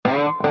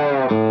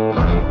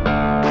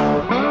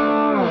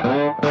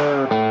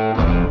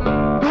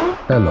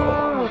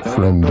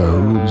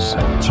friendos.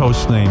 His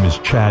host name is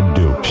Chad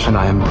Dukes. And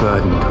I am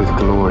burdened with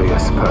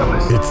glorious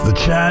purpose. It's the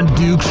Chad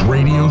Dukes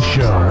Radio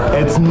Show.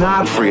 It's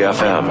not Free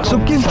FM. So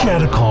give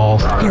Chad a call.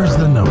 Here's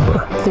the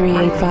number.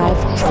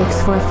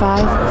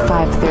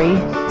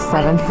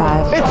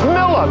 385-645-5375. It's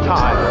Miller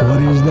time.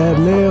 What is that,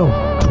 Lil?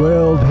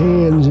 12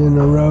 hands in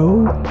a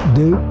row?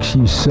 Dukes,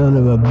 you son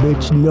of a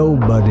bitch,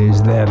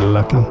 nobody's that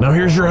lucky. Now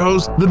here's your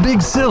host, the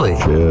Big Silly.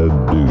 Chad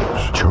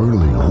Dukes.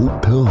 Charlie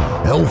Hotel.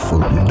 Alpha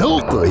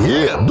Delta.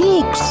 Yeah,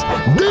 Dukes.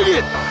 Dig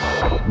it.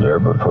 There,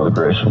 but for the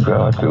grace of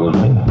God, go with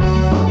me.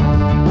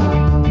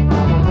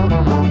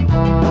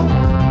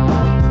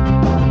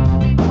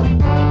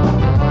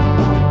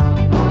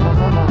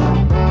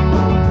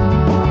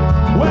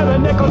 Where the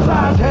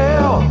nickel-sized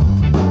hell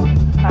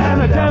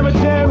and the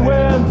damaging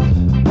winds.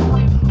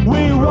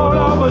 We rolled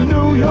over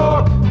New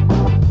York,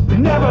 they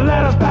never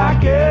let us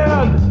back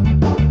in.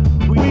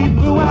 We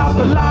blew out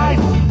the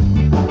lights,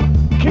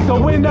 kicked the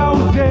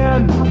windows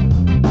in.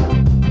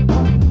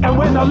 And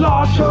when the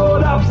law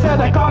showed up, said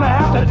they're gonna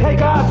have to take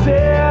us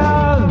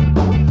in.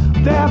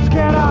 They're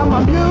scared of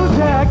my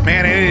music.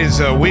 Man, it is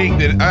a week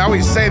that I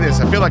always say this.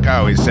 I feel like I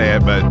always say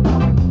it, but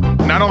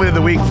not only did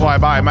the week fly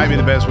by, it might be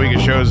the best week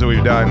of shows that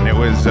we've done. It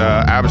was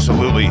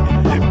absolutely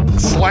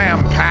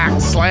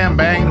slam-packed,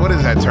 slam-banged. What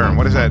is that term?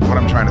 What is that? What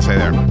I'm trying to say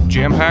there?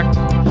 Jam-packed?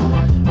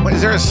 What,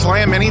 is there a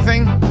slam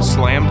anything?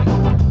 Slammed?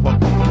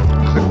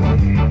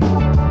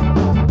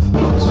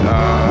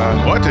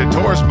 Well, what did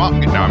Taurus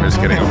Monk? No, I'm just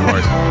kidding, of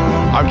course.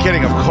 I'm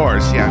kidding, of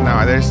course. Yeah,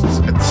 no, there's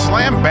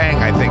slam bang,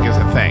 I think, is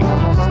a thing.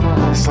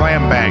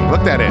 Slam bang.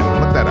 Look that in.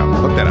 Look that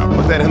up. Look that up.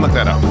 Look that in. Look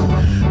that up.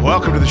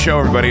 Welcome to the show,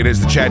 everybody. It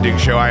is the Chad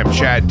Dukes Show. I am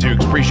Chad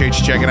Dukes. Appreciate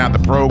you checking out the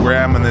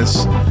program and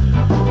this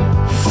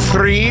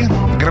free,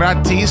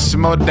 gratis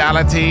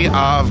modality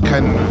of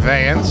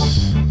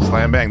conveyance.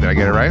 Slam bang. Did I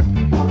get it right?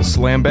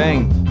 Slam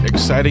bang.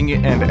 Exciting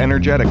and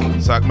energetic.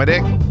 Suck my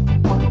dick.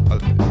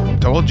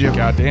 Told you.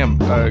 Goddamn.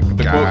 The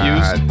quote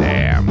used.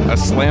 Goddamn. A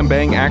slam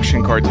bang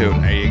action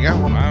cartoon. There you go.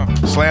 Wow.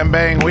 Slam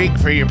bang week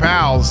for your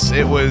pals.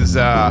 It was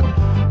a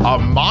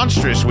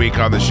monstrous week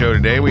on the show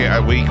today. We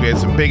had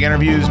some big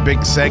interviews,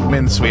 big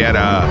segments. We had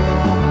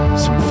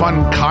some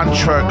fun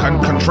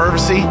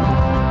controversy.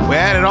 We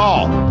had it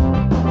all.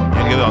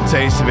 You get a little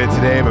taste of it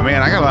today, but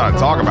man, I got a lot to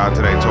talk about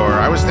today, Tor.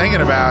 I was thinking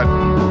about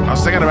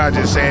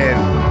just saying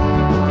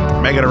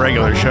make it a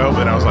regular show,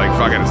 but I was like,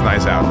 fuck it, it's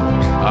nice out.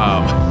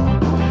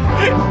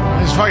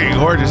 It's fucking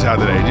gorgeous out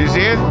today. Did you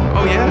see it?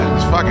 Oh yeah,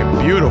 it's fucking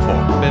beautiful.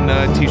 Been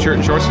t-shirt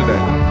and shorts today.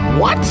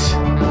 What?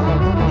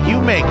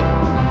 You make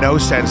no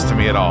sense to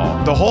me at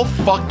all. The whole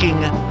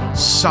fucking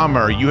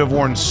summer, you have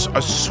worn a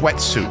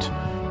sweatsuit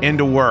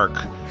into work,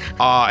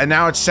 and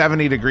now it's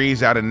 70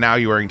 degrees out, and now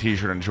you're wearing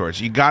t-shirt and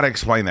shorts. You got to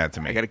explain that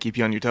to me. I got to keep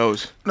you on your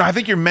toes. No, I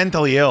think you're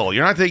mentally ill.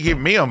 You're not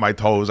taking me on my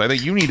toes. I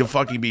think you need to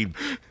fucking be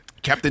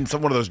kept in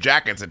one of those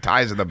jackets that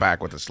ties in the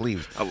back with the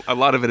sleeves. A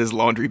lot of it is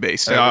laundry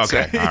based.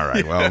 Okay, all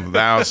right. Well,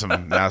 now some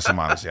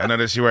honesty. I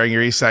noticed you're wearing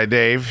your Eastside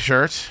Dave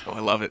shirt. Oh, I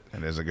love it.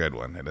 It is a good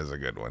one.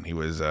 He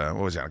was what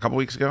was that? A couple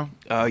weeks ago?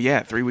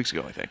 Yeah, 3 weeks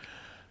ago, I think.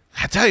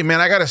 I tell you, man,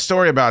 I got a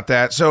story about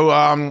that. So,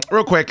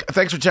 real quick,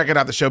 thanks for checking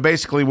out the show.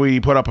 Basically, we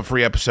put up a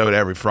free episode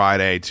every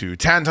Friday to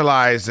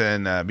tantalize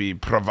and be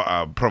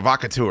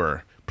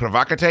provocateur.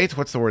 Provocatate?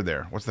 What's the word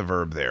there? What's the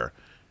verb there?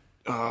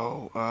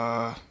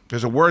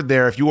 There's a word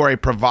there. If you are a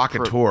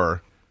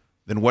provocateur,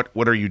 then what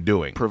are you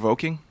doing?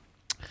 Provoking?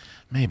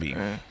 Maybe.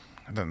 That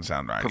doesn't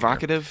sound right.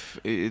 Provocative?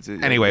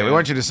 Anyway, we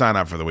want you to sign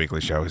up for the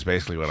weekly show is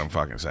basically what I'm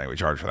fucking saying. We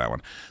charge for that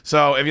one.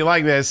 So if you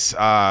like this,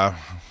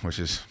 which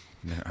is,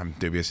 I'm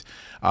dubious,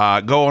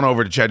 go on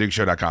over to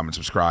ChadDukesShow.com and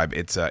subscribe.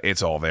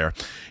 It's all there.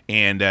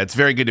 And it's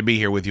very good to be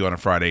here with you on a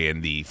Friday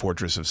in the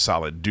Fortress of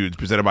Solid Dudes,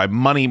 presented by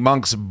Money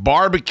Monk's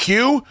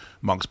Barbecue.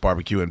 Monk's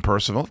Barbecue in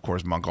Percival. Of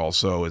course, Monk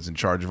also is in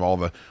charge of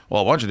a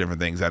bunch of different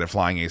things out at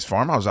Flying Ace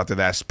Farm. I was out there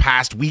this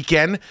past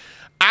weekend.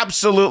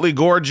 Absolutely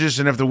gorgeous.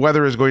 And if the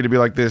weather is going to be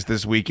like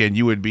this weekend,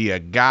 you would be a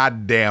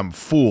goddamn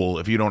fool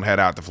if you don't head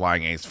out to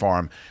Flying Ace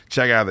Farm.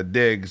 Check out the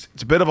digs.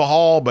 It's a bit of a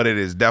haul, but it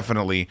is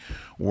definitely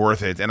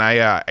worth it. And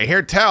I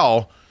hear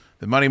tell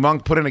that Money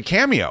Monk put in a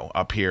cameo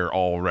up here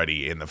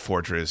already in the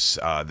Fortress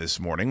this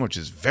morning, which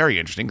is very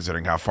interesting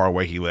considering how far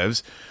away he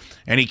lives.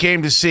 And he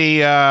came to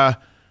see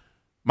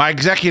my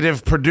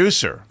executive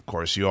producer. Of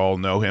course, you all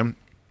know him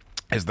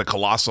as the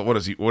Colossal. What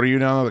is he? What are you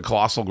now? The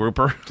Colossal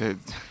Grouper?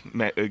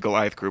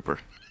 Goliath Grouper.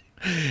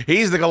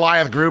 He's the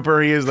Goliath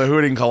Grouper. He is the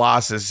Hooting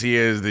Colossus. He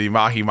is the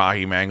Mahi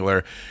Mahi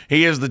Mangler.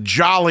 He is the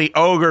Jolly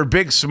Ogre,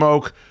 Big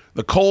Smoke,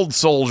 the Cold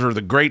Soldier,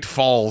 the Great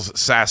Falls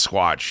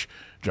Sasquatch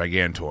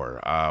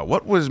Gigantor.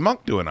 What was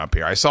Monk doing up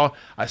here? I saw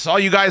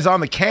you guys on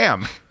the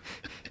cam.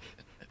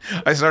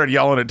 I started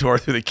yelling at Tor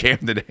through the cam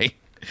today.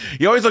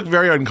 You always look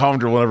very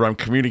uncomfortable whenever I'm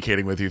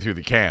communicating with you through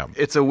the cam.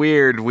 It's a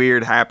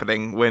weird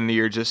happening when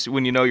you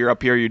know you're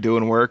up here, you're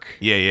doing work.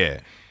 Yeah.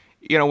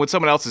 You know, when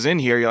someone else is in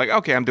here, you're like,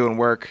 okay, I'm doing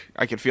work.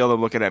 I can feel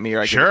them looking at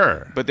me.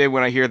 Sure. But then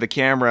when I hear the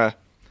camera,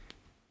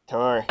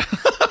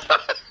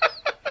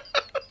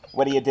 what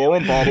What are you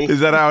doing, buddy? Is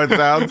that how it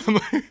sounds?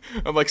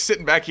 I'm like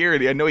sitting back here,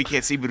 and I know he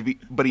can't see,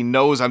 but he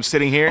knows I'm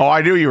sitting here. Oh,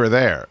 I knew you were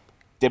there.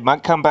 Did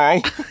Monk come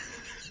by?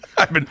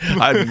 I've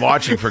been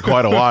watching for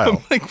quite a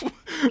while. Like,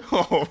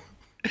 oh,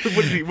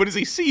 what does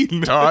he see?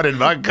 Oh, did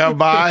Monk come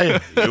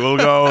by? You will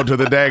go to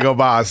the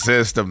Dagobah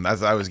system.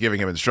 That's I was giving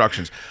him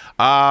instructions.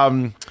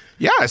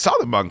 Yeah, I saw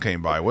the Monk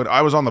came by.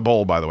 I was on the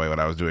bowl, by the way, when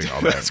I was doing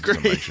all that. That's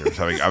great. Sure.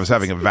 I was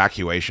having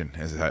evacuation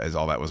as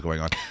all that was going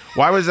on.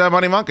 Why was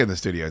Money Monk in the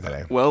studio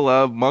today?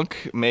 Well,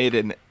 Monk made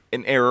an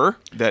error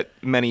that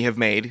many have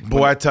made.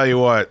 Boy, I tell you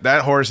what,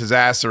 that horse's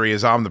assery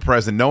is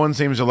omnipresent. No one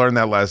seems to learn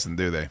that lesson,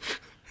 do they?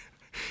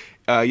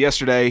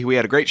 Yesterday, we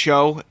had a great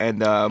show, and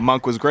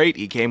Monk was great.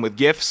 He came with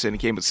gifts, and he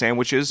came with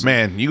sandwiches.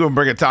 Man, you go and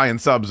bring Italian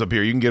subs up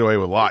here, you can get away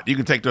with a lot. You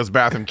can take those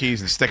bathroom keys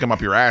and stick them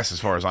up your ass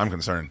as far as I'm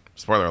concerned.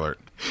 Spoiler alert.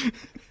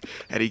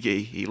 And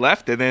he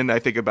left, and then I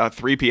think about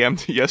 3 p.m.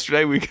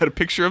 yesterday, we got a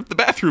picture of the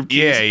bathroom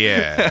keys.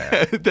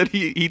 Yeah. that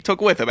he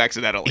took with him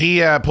accidentally.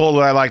 He pulled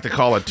what I like to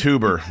call a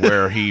tuber,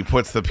 where he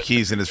puts the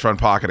keys in his front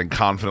pocket and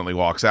confidently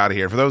walks out of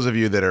here. For those of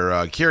you that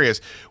are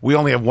curious, we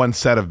only have one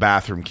set of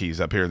bathroom keys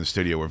up here in the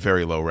studio. We're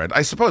very low rent.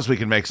 I suppose we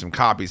can make some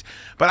copies,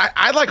 but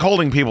I like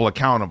holding people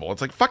accountable.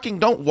 It's like, fucking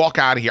don't walk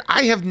out of here.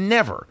 I have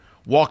never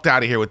walked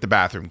out of here with the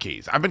bathroom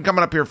keys. I've been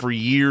coming up here for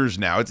years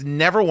now. It's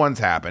never once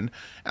happened.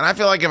 And I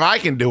feel like if I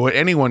can do it,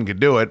 anyone could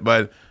do it.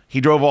 But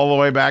he drove all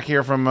the way back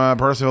here from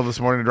Percival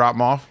this morning to drop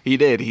him off. He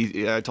did.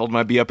 I told him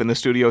I'd be up in the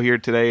studio here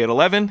today at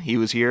 11. He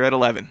was here at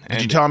 11.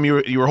 Did you tell him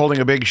you were holding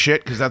a big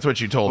shit? Because that's what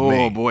you told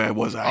me. Oh, boy, I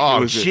was.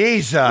 Oh,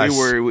 Jesus.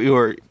 We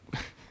were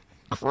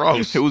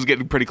gross. It was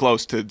getting pretty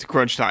close to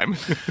crunch time.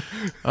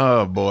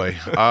 Oh, boy.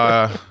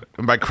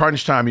 And by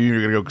crunch time, you're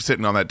going to go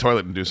sitting on that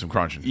toilet and do some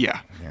crunching.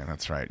 Yeah. Yeah,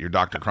 that's right. Your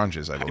Dr.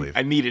 Crunches, I believe.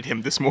 I needed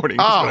him this morning,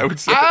 is what I would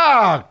say.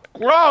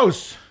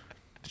 Gross.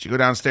 Did you go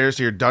downstairs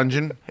to your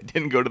dungeon? I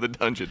didn't go to the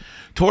dungeon.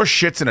 Tor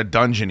shits in a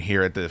dungeon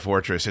here at the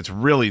Fortress. It's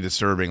really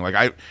disturbing. Like,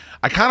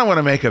 I kind of want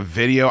to make a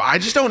video. I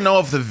just don't know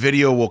if the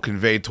video will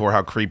convey, Tor,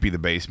 how creepy the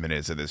basement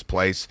is of this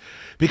place.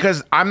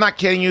 Because I'm not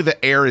kidding you,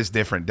 the air is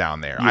different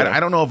down there. Yeah. I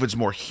don't know if it's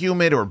more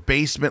humid or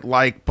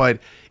basement-like, but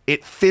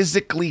it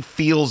physically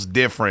feels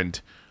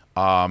different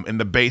in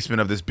the basement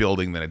of this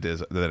building than it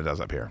does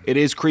up here. It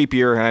is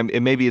creepier,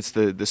 and maybe it's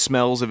the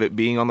smells of it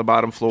being on the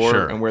bottom floor,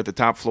 Sure. and we're at the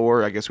top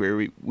floor. I guess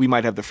we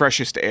might have the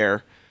freshest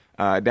air.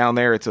 Down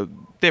there, it's a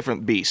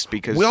different beast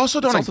because it's also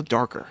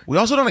darker. We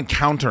also don't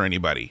encounter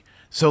anybody.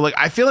 So, like,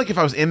 I feel like if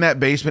I was in that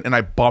basement and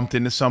I bumped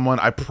into someone,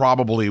 I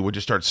probably would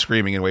just start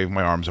screaming and waving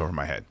my arms over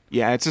my head.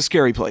 Yeah, it's a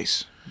scary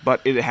place. But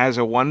it has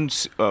a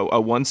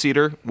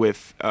one-seater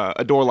with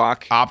a door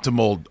lock.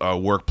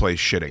 Optimal workplace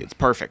shitting. It's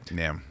perfect.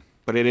 Yeah.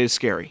 But it is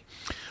scary.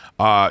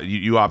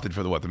 You opted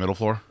for the middle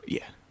floor?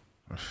 Yeah.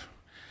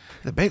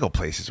 The bagel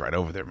place is right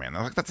over there, man.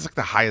 That's like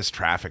the highest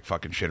traffic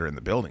fucking shitter in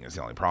the building is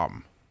the only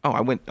problem. Oh,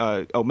 I went.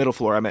 Middle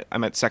floor. I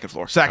meant second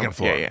floor. Second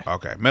floor. Yeah.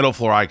 Okay. Middle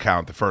floor, I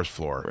count the first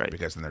floor, right?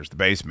 Because then there's the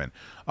basement.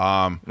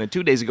 And then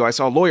 2 days ago, I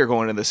saw a lawyer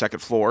going into the second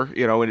floor,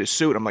 in his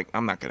suit. I'm like,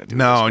 I'm not going to do this.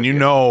 No, and you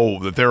know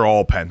that they're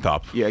all pent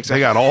up. Yeah, exactly.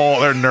 They got all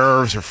their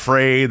nerves are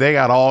frayed. They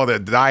got all the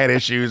diet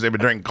issues. They've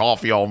been drinking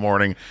coffee all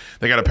morning.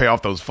 They got to pay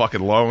off those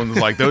fucking loans,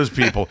 like those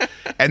people.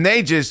 And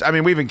they just, I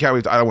mean, I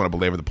don't want to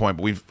belabor the point,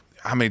 but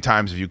how many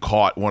times have you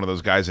caught one of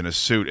those guys in a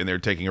suit and they're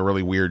taking a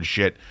really weird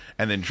shit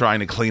and then trying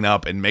to clean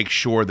up and make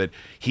sure that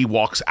he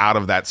walks out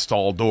of that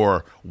stall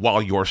door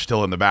while you're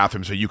still in the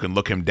bathroom so you can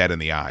look him dead in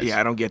the eyes? Yeah,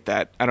 I don't get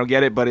that. I don't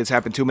get it, but it's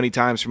happened too many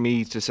times for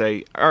me to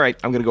say, all right,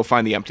 I'm going to go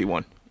find the empty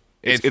one.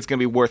 It's going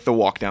to be worth the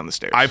walk down the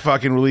stairs. I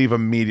fucking leave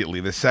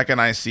immediately. The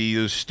second I see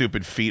those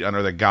stupid feet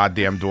under the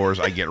goddamn doors,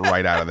 I get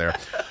right out of there.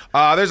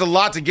 There's a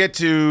lot to get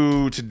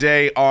to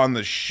today on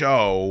the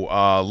show.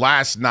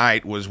 Last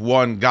night was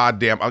one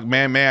goddamn,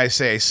 may I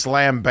say, a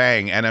slam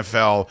bang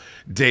NFL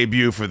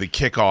debut for the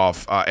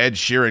kickoff. Ed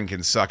Sheeran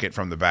can suck it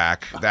from the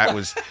back. That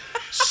was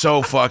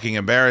so fucking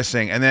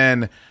embarrassing. And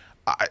then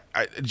I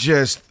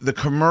just, the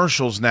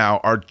commercials now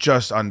are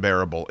just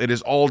unbearable. It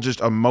is all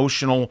just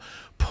emotional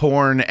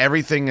porn.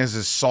 Everything is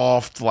a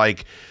soft,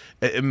 like,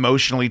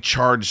 emotionally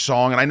charged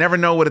song, and I never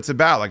know what it's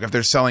about. Like, if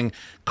they're selling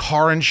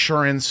car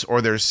insurance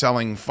or they're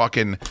selling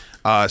fucking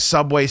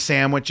Subway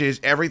sandwiches,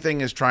 everything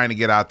is trying to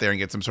get out there and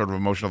get some sort of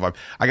emotional vibe.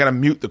 I gotta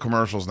mute the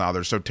commercials now.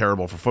 They're so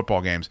terrible for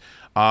football games.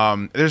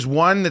 There's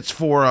one that's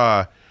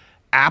for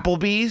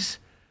Applebee's,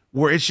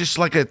 where it's just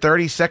like a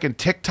 30-second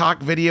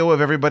TikTok video of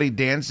everybody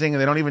dancing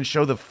and they don't even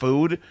show the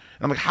food. And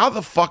I'm like, how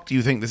the fuck do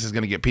you think this is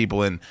going to get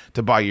people in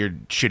to buy your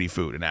shitty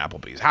food in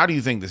Applebee's? How do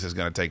you think this is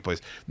going to take place?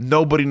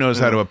 Nobody knows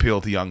how to appeal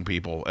to young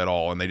people at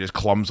all, and they just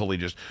clumsily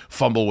just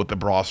fumble with the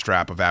bra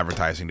strap of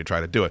advertising to try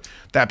to do it.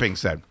 That being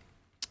said,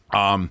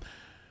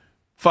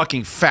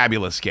 fucking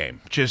fabulous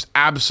game. Just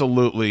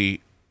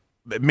absolutely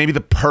maybe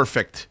the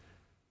perfect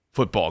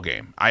football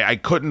game. I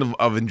couldn't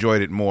have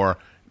enjoyed it more.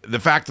 The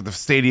fact that the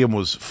stadium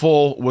was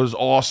full was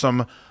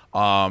awesome.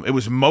 It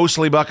was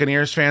mostly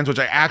Buccaneers fans, which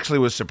I actually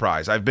was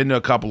surprised. I've been to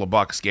a couple of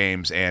Bucs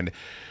games, and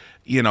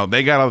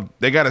they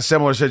got a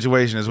similar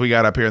situation as we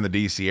got up here in the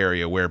DC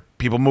area where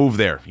people move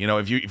there.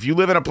 If you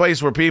live in a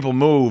place where people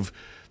move,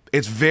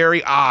 it's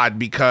very odd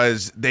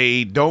because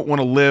they don't want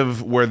to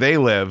live where they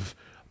live,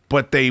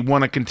 but they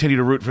want to continue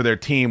to root for their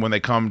team when they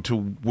come to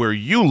where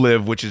you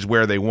live, which is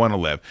where they want to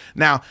live.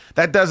 Now,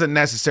 that doesn't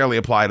necessarily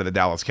apply to the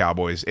Dallas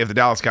Cowboys. If the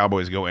Dallas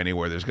Cowboys go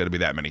anywhere, there's going to be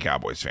that many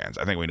Cowboys fans.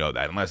 I think we know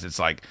that, unless it's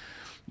like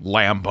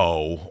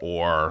Lambeau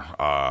or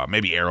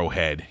maybe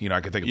Arrowhead.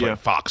 I could think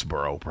of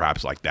Foxborough,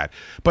 perhaps like that.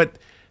 But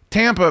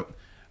Tampa,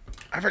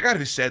 I forgot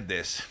who said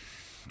this.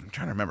 I'm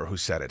trying to remember who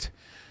said it.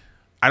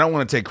 I don't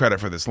want to take credit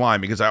for this line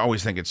because I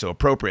always think it's so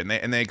appropriate.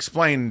 And they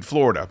explained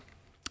Florida.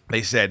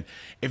 They said,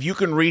 if you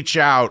can reach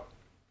out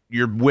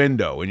your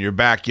window in your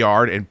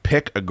backyard and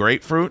pick a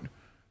grapefruit,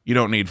 you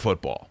don't need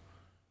football.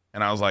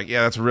 And I was like,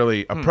 yeah, that's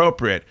really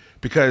appropriate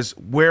because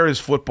where is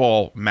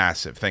football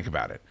massive? Think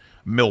about it.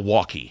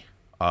 Milwaukee,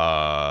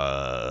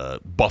 Buffalo,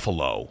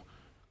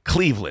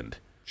 Cleveland,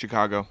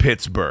 Chicago,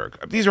 Pittsburgh.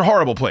 These are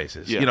horrible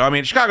places.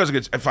 Yeah. Chicago's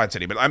a fine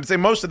city, but I'm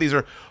saying most of these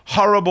are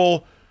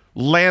horrible,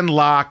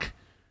 landlocked,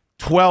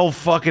 12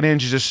 fucking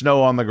inches of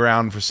snow on the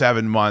ground for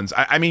 7 months.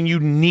 I mean, you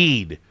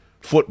need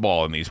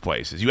football in these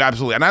places. You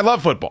absolutely, and I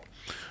love football,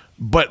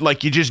 but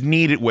like you just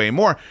need it way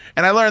more.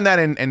 And I learned that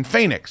in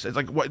Phoenix. It's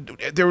like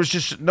there was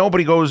just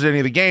nobody goes to any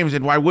of the games,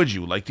 and why would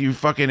you? Like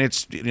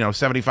it's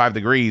 75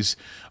 degrees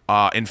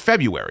in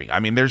February. I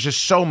mean, there's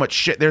just so much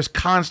shit. There's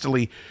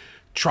constantly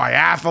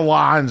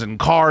triathlons and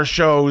car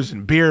shows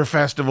and beer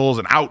festivals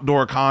and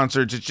outdoor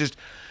concerts. It's just,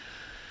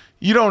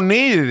 you don't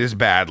need it as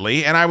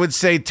badly. And I would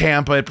say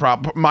Tampa,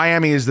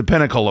 Miami is the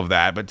pinnacle of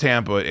that, but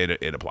Tampa,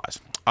 it applies.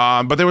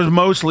 But there was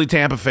mostly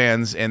Tampa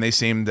fans, and they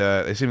seemed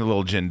a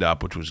little ginned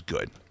up, which was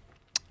good.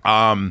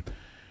 Tom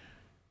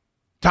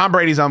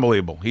Brady's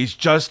unbelievable. He's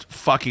just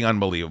fucking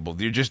unbelievable.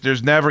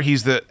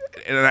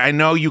 And I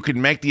know you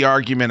can make the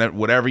argument at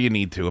whatever you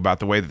need to about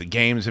the way that the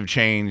games have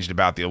changed,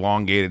 about the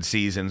elongated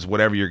seasons,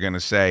 whatever you're going to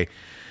say.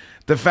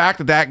 The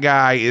fact that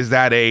guy is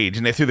that age,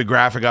 and they threw the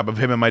graphic up of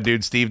him and my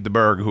dude Steve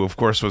DeBerg, who of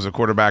course was a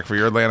quarterback for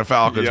your Atlanta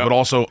Falcons, but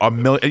also a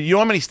million. You know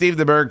how many Steve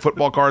DeBerg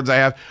football cards I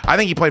have? I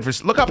think he played for.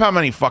 Look up how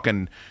many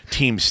fucking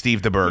teams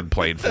Steve DeBerg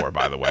played for.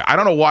 By the way, I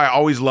don't know why I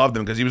always loved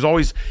him because he was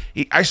always.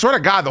 I swear to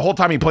God, the whole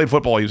time he played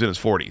football, he was in his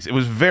 40s. It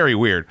was very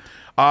weird.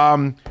 I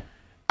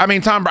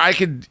mean, Tom, I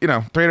could,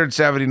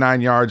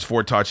 379 yards,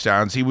 4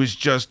 touchdowns. He was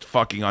just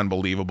fucking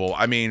unbelievable.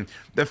 I mean,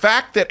 the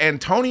fact that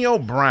Antonio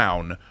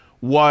Brown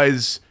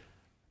was.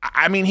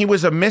 I mean, he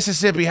was a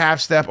Mississippi half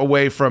step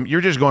away from,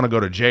 you're just going to go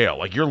to jail.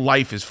 Like, your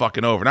life is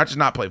fucking over. Not just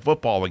not play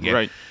football again.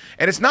 Right.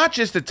 And it's not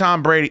just that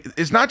Tom Brady,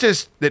 it's not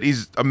just that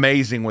he's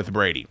amazing with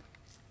Brady.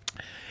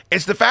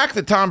 It's the fact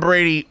that Tom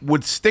Brady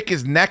would stick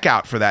his neck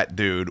out for that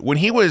dude when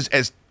he was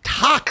as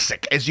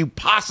toxic as you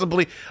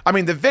possibly, I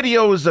mean, the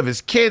videos of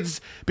his kids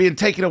being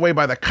taken away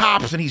by the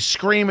cops and he's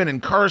screaming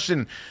and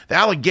cursing, the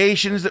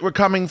allegations that were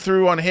coming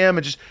through on him.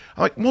 And just,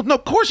 I'm like, well, no,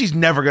 of course he's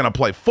never going to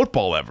play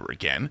football ever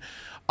again.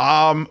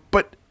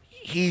 But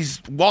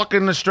he's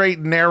walking the straight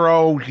and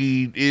narrow.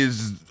 He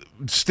is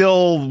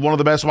still one of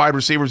the best wide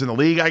receivers in the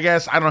league, I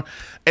guess. I don't know.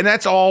 And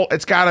that's all.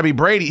 It's got to be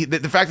Brady.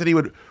 The fact that he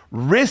would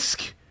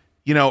risk,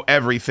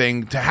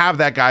 everything to have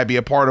that guy be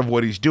a part of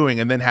what he's doing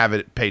and then have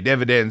it pay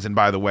dividends. And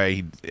by the way,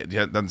 he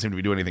doesn't seem to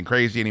be doing anything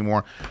crazy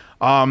anymore.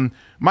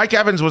 Mike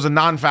Evans was a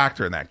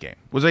non-factor in that game.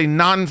 Was a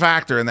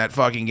non-factor in that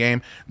fucking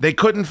game. They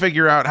couldn't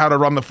figure out how to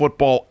run the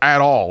football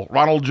at all.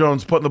 Ronald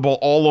Jones putting the ball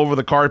all over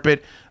the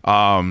carpet.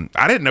 I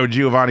didn't know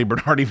Giovanni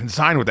Bernard even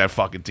signed with that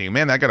fucking team.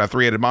 Man, that got a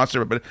 3-headed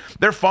monster. But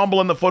they're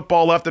fumbling the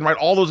football left and right.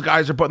 All those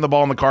guys are putting the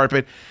ball on the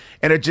carpet,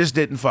 and it just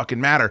didn't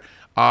fucking matter.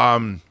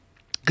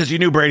 Because you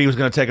knew Brady was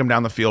going to take them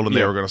down the field and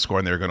they were going to score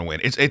and they were going to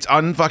win. It's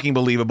unfucking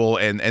believable.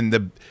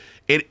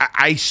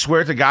 I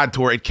swear to God,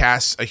 Tor, it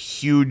casts a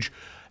huge.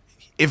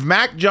 If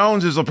Mac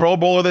Jones is a Pro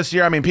Bowler this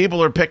year, I mean,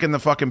 people are picking the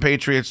fucking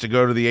Patriots to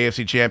go to the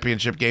AFC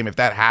Championship game. If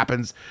that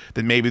happens,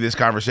 then maybe this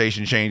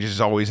conversation changes. It's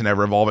always and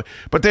ever evolving.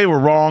 But they were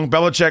wrong.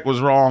 Belichick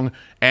was wrong,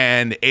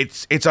 and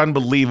it's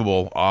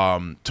unbelievable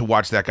to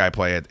watch that guy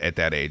play at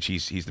that age.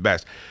 He's the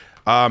best.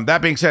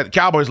 That being said,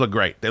 Cowboys look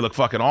great. They look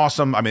fucking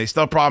awesome. I mean, they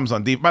still have problems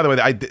on defense. By the way,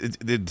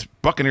 the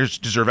Buccaneers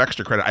deserve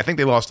extra credit. I think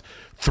they lost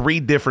 3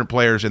 different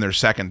players in their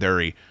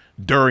secondary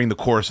during the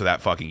course of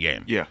that fucking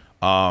game. Yeah.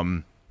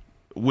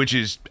 Which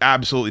is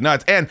absolutely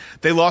nuts. And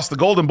they lost the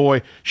golden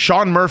boy,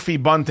 Sean Murphy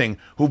Bunting,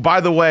 who, by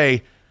the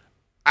way,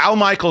 Al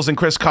Michaels and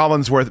Chris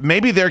Collinsworth,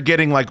 maybe they're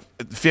getting like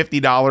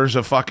 $50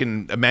 of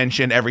fucking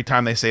mention every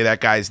time they say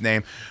that guy's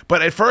name.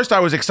 But at first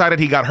I was excited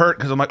he got hurt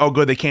because I'm like, oh,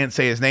 good, they can't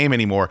say his name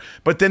anymore.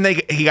 But then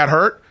he got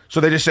hurt,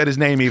 so they just said his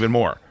name even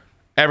more.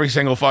 Every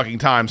single fucking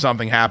time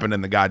something happened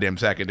in the goddamn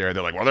secondary,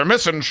 they're like, well, they're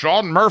missing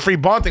Sean Murphy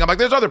Bunting. I'm like,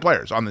 there's other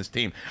players on this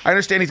team. I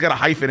understand he's got a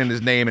hyphen in his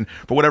name, and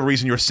for whatever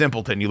reason, you're a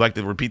simpleton. You like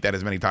to repeat that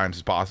as many times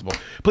as possible.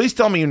 Please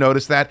tell me you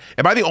noticed that.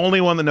 Am I the only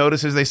one that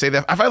notices they say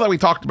that? I feel like we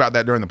talked about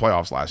that during the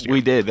playoffs last year.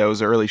 We did. That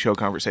was early show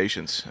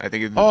conversations. I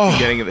think at the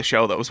beginning of the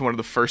show, that was one of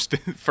the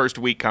first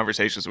week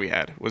conversations we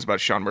had, was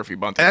about Sean Murphy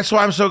Bunting. And that's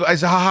why I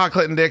said, haha,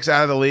 Clinton Dix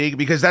out of the league,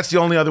 because that's the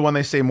only other one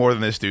they say more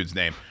than this dude's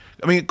name.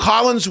 I mean,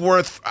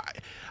 Collinsworth.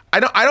 I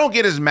don't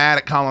get as mad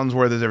at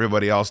Collinsworth as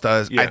everybody else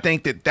does. Yeah. I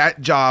think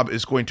that job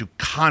is going to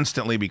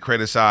constantly be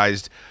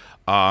criticized.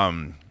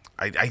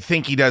 I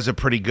think he does a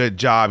pretty good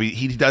job.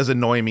 He does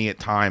annoy me at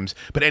times,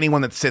 but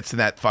anyone that sits in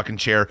that fucking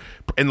chair,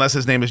 unless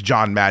his name is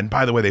John Madden.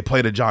 By the way, they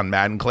played a John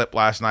Madden clip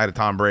last night of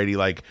Tom Brady.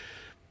 Like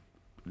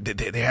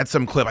they had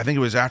some clip. I think it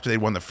was after they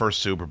won the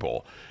first Super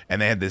Bowl,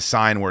 and they had this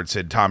sign where it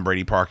said Tom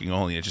Brady parking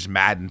only. It's just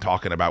Madden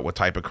talking about what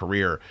type of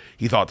career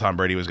he thought Tom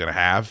Brady was going to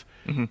have.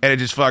 And it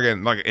just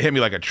fucking like it hit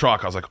me like a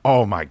truck. I was like,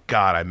 oh my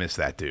God, I miss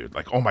that dude.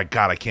 Like, oh my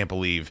God, I can't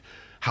believe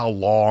how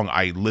long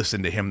I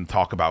listened to him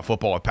talk about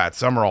football with Pat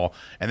Summerall,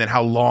 and then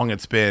how long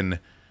it's been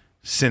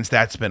since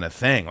that's been a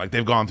thing. Like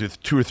they've gone through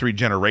 2 or 3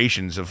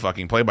 generations of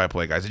fucking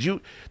play-by-play guys. Did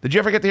you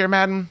ever get to hear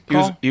Madden?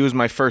 He was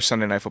my first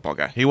Sunday Night Football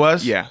guy. He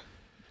was? Yeah.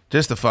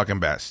 Just the fucking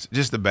best.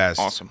 Just the best.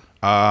 Awesome.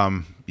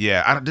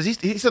 Yeah. Does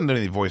he doesn't do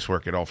any voice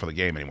work at all for the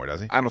game anymore,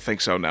 does he? I don't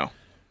think so, no.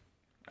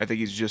 I think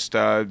he's just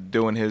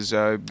doing his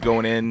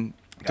going in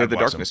to the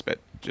darkness bit.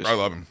 I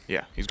love him.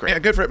 Yeah, he's great. Yeah,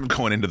 good for him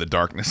going into the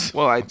darkness.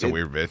 Well, it's a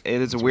weird bit.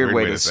 It is a weird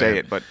way to say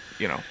it, but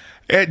you know.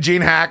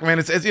 Gene Hackman,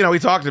 it's we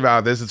talked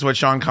about this. It's what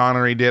Sean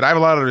Connery did. I have a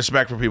lot of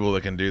respect for people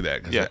that can do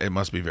that because it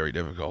must be very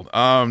difficult.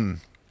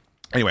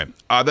 Anyway,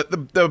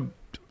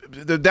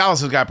 the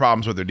Dallas has got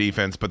problems with their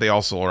defense, but they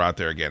also are out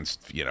there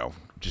against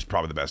just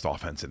probably the best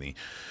offense in the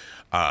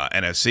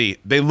NFC.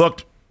 They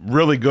looked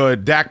really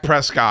good. Dak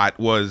Prescott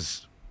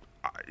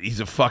he's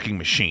a fucking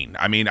machine.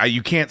 I mean,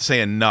 you can't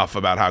say enough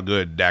about how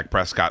good Dak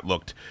Prescott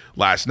looked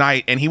last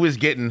night, and he was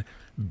getting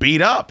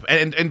beat up.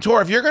 And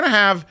Tor, if you're going to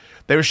have,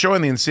 they were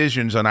showing the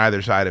incisions on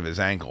either side of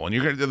his ankle, and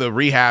you're going to the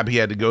rehab he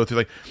had to go through.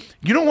 Like,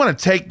 you don't want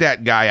to take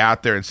that guy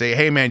out there and say,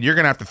 hey, man, you're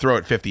going to have to throw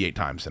it 58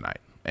 times tonight,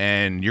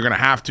 and you're going to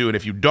have to, and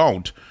if you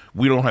don't,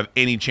 we don't have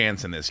any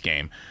chance in this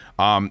game.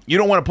 You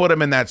don't want to put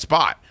him in that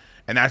spot.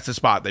 And that's the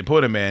spot they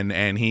put him in,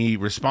 and he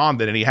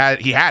responded, and he had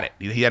it.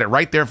 He had it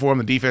right there for him.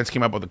 The defense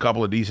came up with a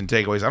couple of decent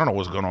takeaways. I don't know what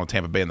was going on with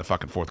Tampa Bay in the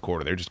fucking fourth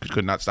quarter. They just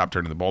could not stop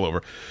turning the ball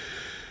over.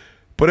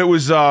 But it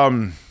was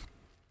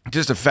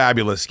just a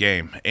fabulous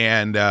game.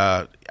 And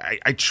I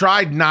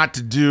tried not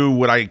to do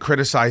what I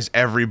criticize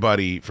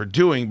everybody for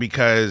doing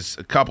because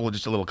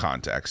just a little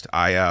context.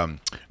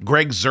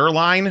 Greg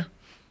Zuerlein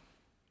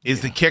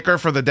is the kicker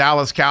for the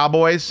Dallas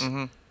Cowboys.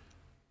 Mm-hmm.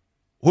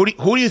 Who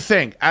do you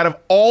think, out of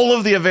all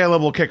of the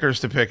available kickers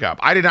to pick up?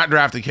 I did not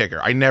draft a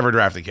kicker. I never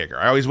draft a kicker.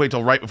 I always wait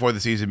till right before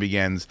the season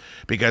begins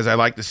because I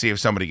like to see if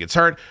somebody gets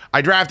hurt.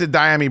 I drafted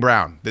Diami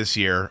Brown this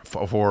year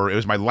for it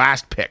was my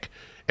last pick.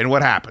 And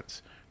what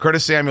happens?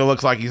 Curtis Samuel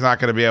looks like he's not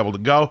going to be able to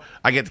go.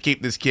 I get to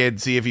keep this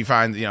kid, see if he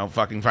finds the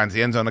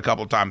end zone a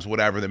couple of times,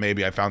 whatever, that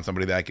maybe I found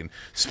somebody that I can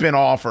spin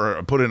off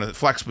or put in a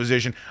flex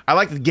position. I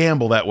like to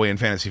gamble that way in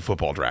fantasy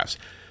football drafts.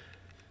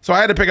 So I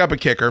had to pick up a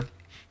kicker.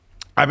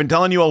 I've been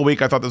telling you all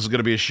week I thought this was going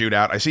to be a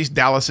shootout. I see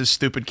Dallas's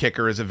stupid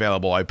kicker is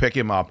available. I pick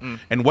him up,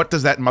 and what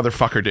does that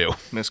motherfucker do?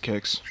 Miss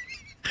kicks.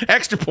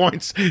 Extra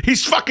points.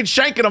 He's fucking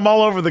shanking them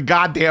all over the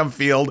goddamn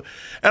field,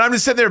 and I'm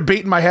just sitting there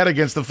beating my head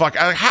against the fuck.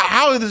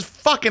 How did this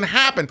fucking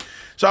happen?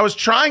 So I was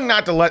trying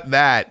not to let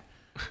that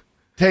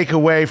take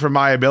away from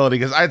my ability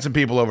because I had some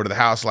people over to the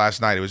house last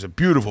night. It was a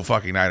beautiful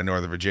fucking night in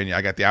Northern Virginia.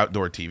 I got the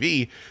outdoor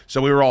TV,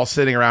 so we were all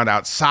sitting around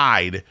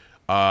outside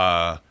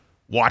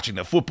watching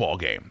the football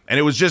game, and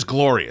it was just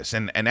glorious.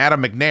 And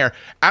Adam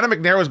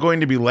McNair was going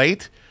to be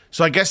late,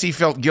 so I guess he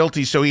felt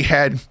guilty. So he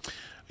had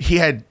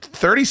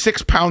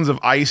 36 pounds of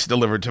ice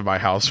delivered to my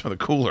house for the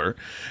cooler,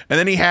 and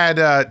then he had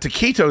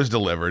taquitos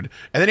delivered,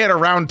 and then he had a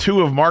round 2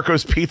 of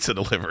Marco's Pizza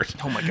delivered.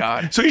 Oh my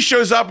God. So he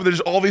shows up and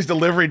there's all these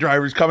delivery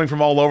drivers coming from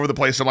all over the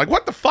place. I'm like,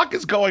 what the fuck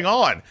is going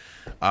on?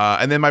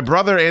 And then my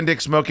brother and Dick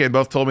Smokehead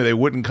both told me they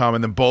wouldn't come,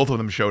 and then both of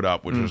them showed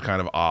up, which was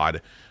kind of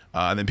odd.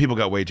 And then people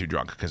got way too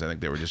drunk because I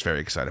think they were just very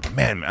excited. But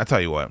man, I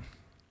tell you what,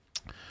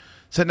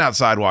 sitting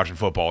outside watching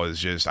football is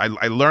just, I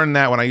learned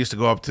that when I used to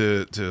go up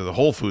to the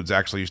Whole Foods.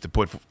 Actually used to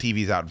put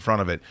TVs out in front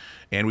of it,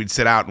 and we'd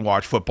sit out and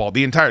watch football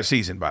the entire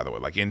season, by the way,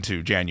 like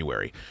into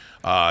January.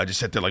 Just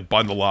sit there, like,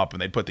 bundle up,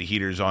 and they'd put the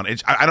heaters on.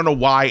 I don't know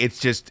why, it's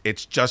just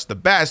the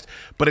best,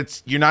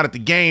 but you're not at the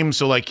game,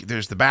 so like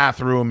there's the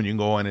bathroom and you can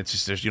go in. It's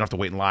just you don't have to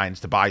wait in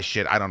lines to buy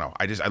shit. I don't know.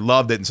 I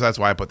loved it, and so that's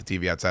why I put the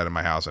TV outside of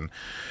my house. And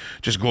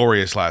just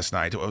glorious last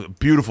night. A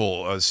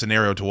beautiful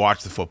scenario to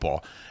watch the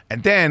football.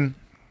 And then,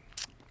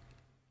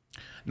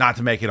 not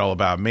to make it all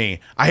about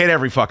me, I hit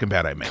every fucking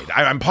bet I made.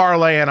 I'm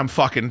parlaying, I'm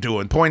fucking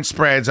doing point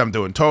spreads, I'm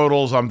doing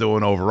totals, I'm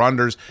doing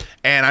over-unders,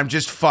 and I'm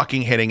just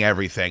fucking hitting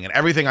everything. And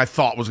everything I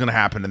thought was going to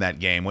happen in that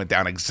game went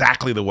down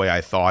exactly the way I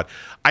thought.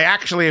 I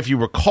actually, if you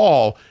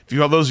recall,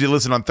 those of you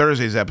listen on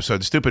Thursday's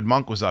episode, Stupid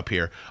Monk was up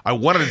here. I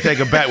wanted to take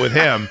a bet with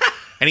him,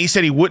 and he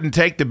said he wouldn't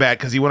take the bet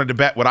because he wanted to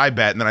bet what I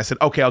bet. And then I said,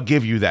 okay, I'll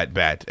give you that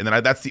bet. And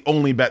then that's the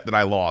only bet that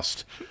I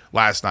lost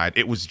last night.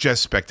 It was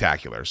just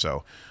spectacular.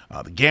 So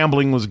the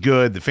gambling was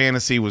good. The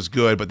fantasy was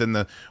good. But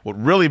then what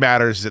really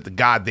matters is that the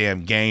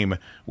goddamn game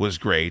was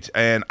great.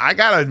 And I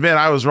got to admit,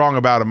 I was wrong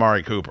about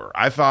Amari Cooper.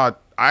 I thought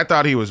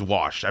he was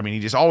washed. I mean, he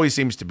just always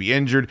seems to be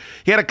injured.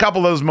 He had a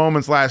couple of those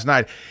moments last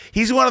night.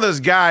 He's one of those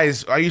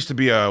guys. I used to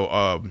be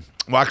well,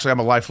 actually, I'm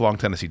a lifelong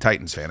Tennessee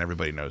Titans fan.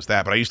 Everybody knows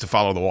that. But I used to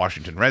follow the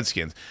Washington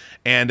Redskins.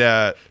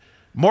 And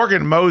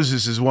Morgan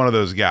Moses is one of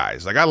those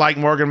guys. Like, I like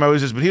Morgan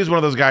Moses, but he was one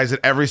of those guys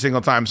that every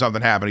single time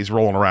something happened, he's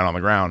rolling around on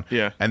the ground.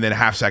 Yeah. And then a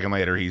half second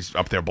later, he's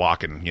up there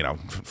blocking,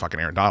 fucking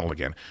Aaron Donald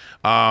again.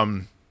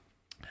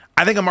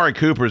 I think Amari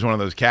Cooper is one of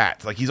those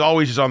cats. Like, he's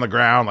always just on the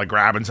ground, like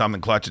grabbing something,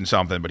 clutching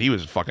something, but he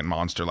was a fucking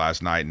monster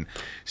last night. And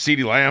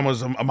CeeDee Lamb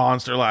was a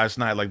monster last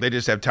night. Like, they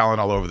just have talent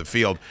all over the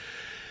field.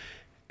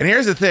 And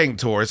here's the thing,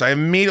 Torres.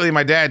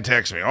 My dad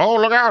texts me, "Oh,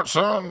 look out,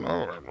 son.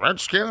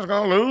 Redskins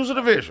going to lose the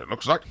division.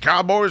 Looks like the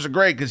Cowboys are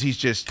great," because he's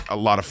just a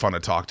lot of fun to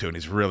talk to, and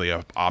he's really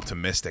an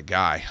optimistic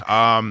guy.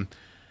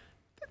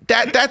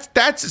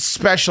 That's a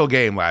special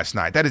game last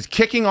night. That is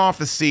kicking off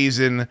the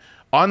season,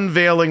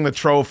 unveiling the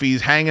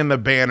trophies, hanging the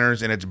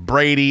banners, and it's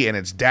Brady and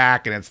it's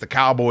Dak and it's the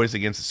Cowboys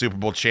against the Super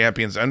Bowl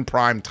champions in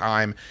prime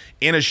time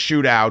in a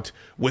shootout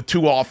with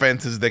two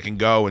offenses that can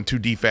go and two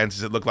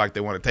defenses that look like they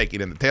want to take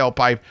it in the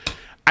tailpipe.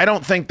 I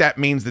don't think that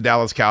means the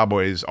Dallas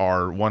Cowboys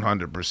are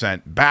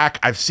 100% back.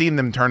 I've seen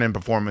them turn in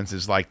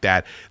performances like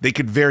that. They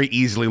could very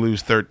easily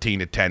lose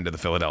 13-10 to the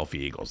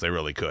Philadelphia Eagles. They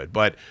really could.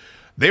 But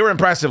they were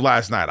impressive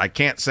last night. I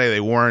can't say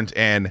they weren't.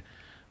 And,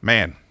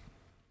 man,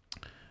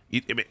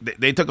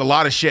 they took a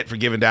lot of shit for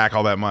giving Dak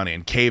all that money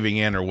and caving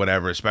in or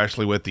whatever,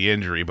 especially with the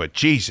injury. But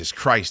Jesus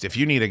Christ, if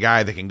you need a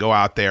guy that can go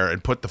out there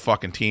and put the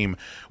fucking team,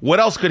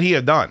 what else could he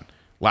have done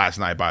last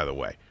night, by the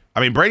way? I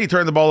mean, Brady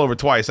turned the ball over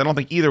twice. I don't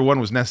think either one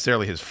was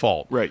necessarily his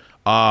fault. Right.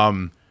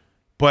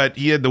 But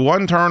he had the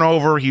one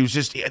turnover. He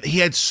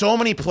had so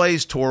many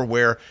plays, Tor,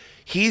 where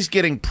he's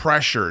getting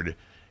pressured.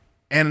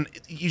 And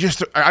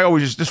I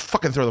always just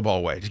fucking throw the ball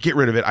away. Just get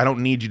rid of it. I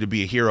don't need you to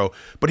be a hero.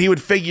 But he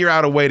would figure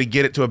out a way to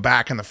get it to a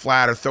back in the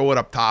flat or throw it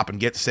up top and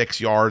get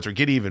 6 yards or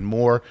get even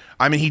more.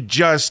 I mean,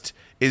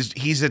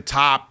 he's a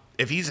top.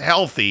 If he's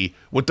healthy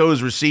with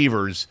those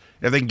receivers,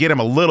 if they can get him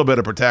a little bit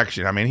of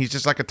protection, I mean, he's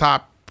just like a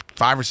top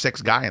 5 or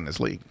 6 guy in this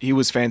league. He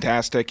was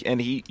fantastic,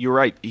 and you're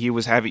right. He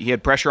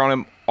had pressure on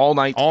him all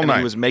night.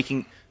 He was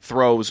making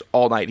throws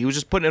all night. He was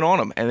just putting it on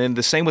him. And then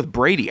the same with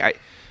Brady.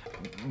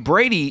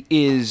 Brady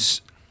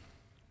is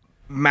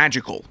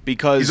magical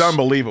because he's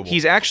unbelievable.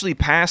 He's actually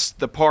past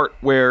the part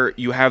where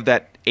you have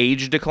that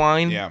age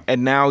decline,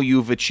 and now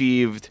you've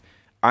achieved,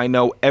 I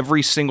know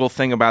every single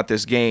thing about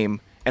this game,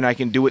 and I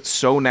can do it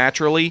so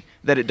naturally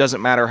that it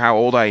doesn't matter how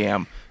old I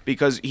am.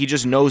 Because he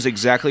just knows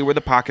exactly where the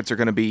pockets are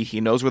going to be.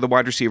 He knows where the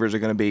wide receivers are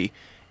going to be.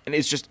 And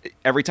it's just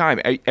every time,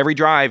 every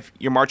drive,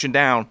 you're marching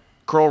down,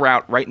 curl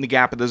route, right in the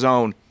gap of the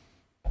zone,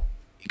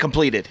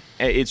 completed.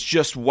 It's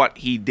just what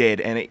he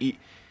did. And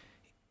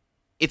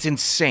it's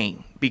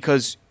insane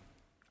because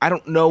I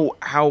don't know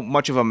how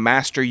much of a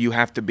master you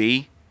have to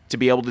be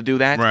able to do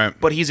that. Right.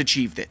 But he's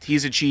achieved it.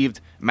 He's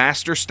achieved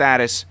master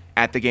status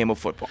at the game of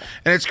football.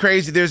 And it's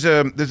crazy. There's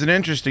an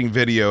interesting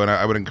video, and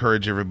I would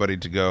encourage everybody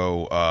to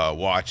go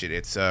watch it.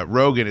 It's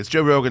Rogan. It's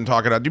Joe Rogan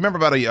talking about. Do you remember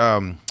about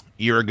a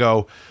year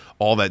ago,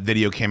 all that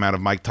video came out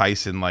of Mike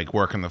Tyson like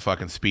working the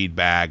fucking speed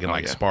bag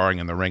and sparring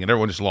in the ring, and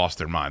everyone just lost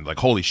their mind. Like,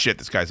 holy shit,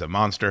 this guy's a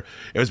monster.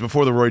 It was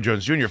before the Roy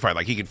Jones Jr. fight.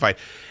 Like, he could fight.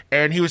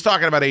 And he was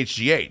talking about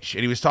HGH,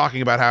 and he was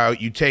talking about how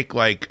you take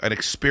like an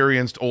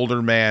experienced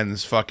older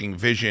man's fucking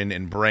vision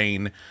and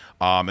brain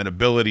and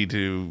ability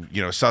to,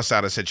 suss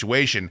out a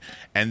situation,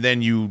 and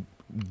then you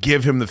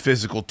give him the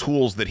physical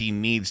tools that he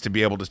needs to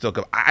be able to still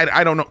come.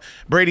 I don't know.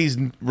 Brady's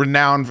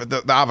renowned for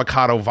the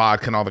avocado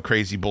vodka and all the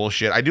crazy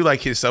bullshit. I do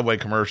like his Subway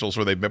commercials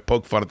where they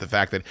poke fun at the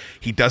fact that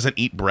he doesn't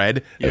eat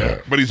bread,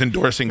 but he's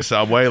endorsing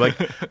Subway. Like,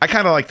 I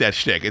kind of like that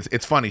shtick.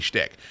 It's funny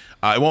shtick.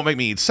 It won't make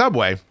me eat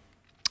Subway,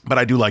 but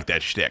I do like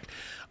that shtick.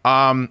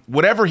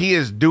 Whatever he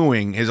is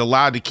doing is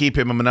allowed to keep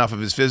him enough of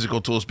his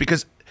physical tools,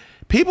 because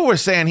people were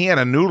saying he had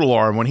a noodle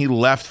arm when he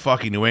left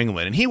fucking New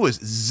England, and he was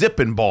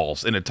zipping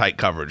balls into tight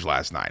coverage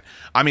last night.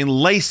 I mean,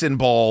 lacing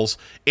balls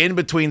in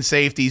between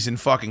safeties and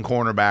fucking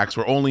cornerbacks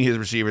where only his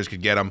receivers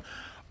could get them.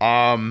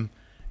 And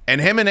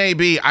him and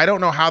AB, I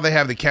don't know how they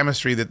have the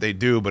chemistry that they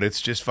do, but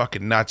it's just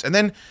fucking nuts. And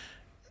then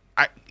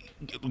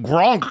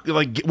Gronk,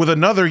 like, with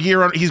another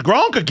year on, he's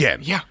Gronk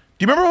again. Yeah.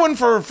 Do you remember when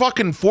for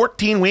fucking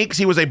 14 weeks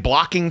he was a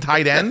blocking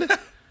tight end?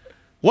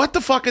 What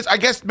the fuck is? I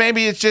guess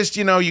maybe it's just,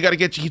 you got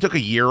to he took a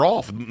year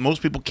off.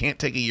 Most people can't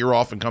take a year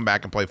off and come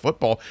back and play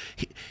football.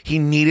 He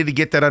needed to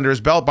get that under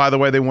his belt. By the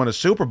way, they won a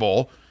Super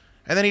Bowl,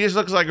 and then he just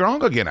looks like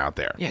Gronk again out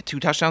there. Yeah, 2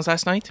 touchdowns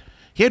last night.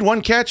 He had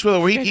one catch where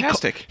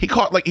Fantastic. he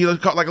caught like a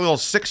little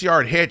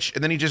 6-yard hitch,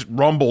 and then he just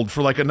rumbled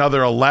for like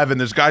another 11.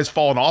 There's guys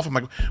falling off. I'm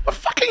like, what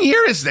fucking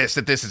year is this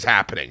that this is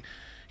happening?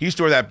 He used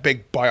to wear that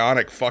big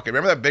bionic fucking.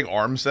 Remember that big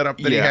arm setup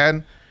that he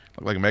had?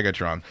 Looked like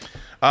Megatron.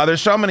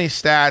 There's so many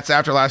stats.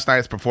 After last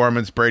night's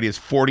performance, Brady has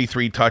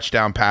 43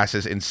 touchdown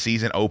passes in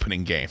season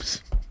opening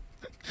games.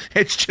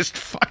 It's just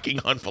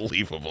fucking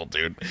unbelievable,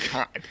 dude.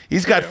 God.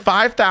 He's got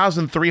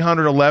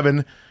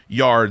 5,311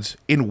 yards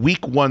in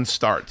week 1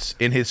 starts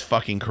in his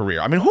fucking career.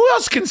 I mean, who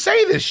else can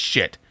say this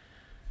shit?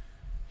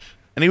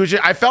 And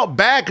I felt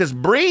bad because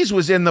Breeze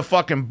was in the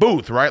fucking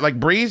booth, right? Like,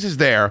 Breeze is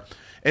there,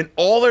 and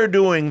all they're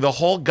doing the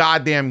whole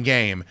goddamn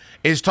game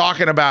is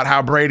talking about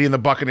how Brady and the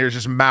Buccaneers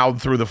just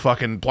mouthed through the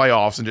fucking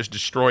playoffs and just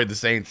destroyed the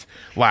Saints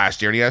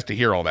last year, and he has to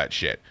hear all that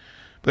shit.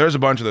 But there's a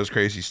bunch of those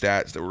crazy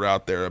stats that were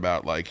out there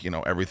about, like,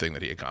 everything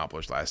that he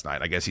accomplished last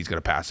night. I guess he's going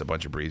to pass a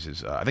bunch of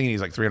Breezes. I think he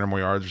needs like 300 more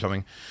yards or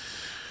something.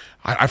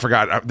 I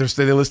forgot.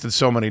 They listed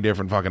so many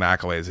different fucking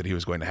accolades that he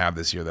was going to have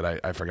this year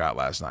that I forgot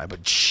last night.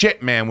 But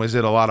shit, man, was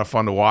it a lot of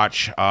fun to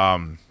watch.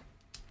 And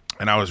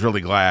I was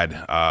really glad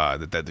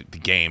that the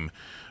game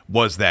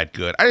was that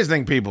good. I just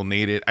think people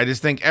need it. I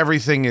just think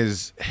everything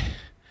is...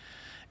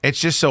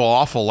 It's just so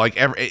awful. Like,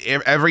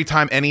 every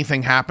time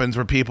anything happens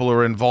where people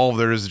are involved,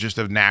 there is just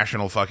a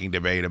national fucking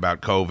debate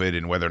about COVID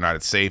and whether or not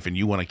it's safe and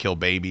you want to kill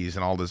babies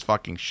and all this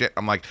fucking shit.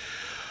 I'm like...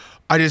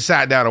 I just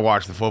sat down and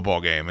watched the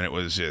football game, and it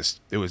was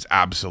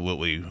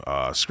absolutely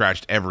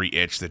scratched every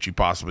itch that you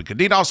possibly could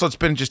need. Also, it's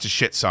been just a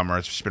shit summer.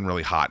 It's just been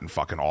really hot and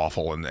fucking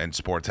awful, and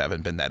sports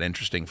haven't been that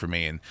interesting for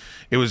me. And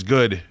it was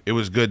good. It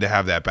was good to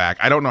have that back.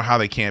 I don't know how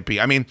they can't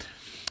be. I mean,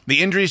 the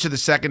injuries to the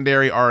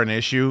secondary are an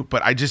issue,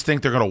 but I just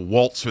think they're going to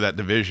waltz through that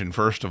division,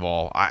 first of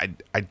all. I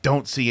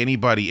don't see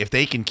anybody, if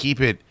they can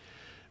keep it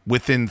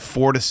within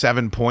 4 to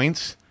 7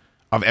 points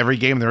of every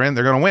game they're in,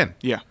 they're going to win.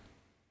 Yeah.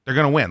 They're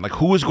going to win. Like,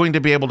 who is going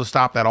to be able to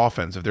stop that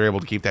offense if they're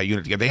able to keep that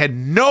unit together? They had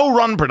no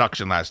run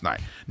production last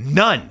night.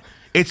 None.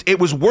 It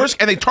was worse,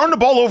 and they turned the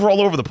ball over all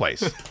over the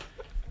place. And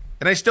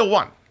they still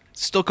won.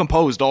 Still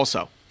composed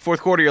also. Fourth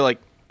quarter, you're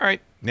like, all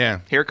right. Yeah.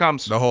 Here it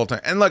comes. The whole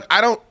time. And look,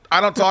 I don't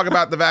talk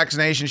about the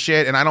vaccination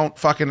shit, and I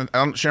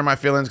don't share my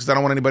feelings because I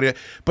don't want anybody to,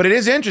 but it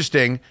is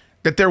interesting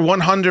that they're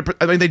 100%.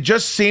 I mean, they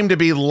just seem to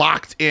be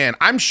locked in.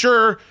 I'm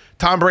sure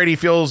Tom Brady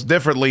feels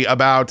differently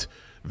about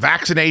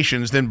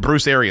vaccinations than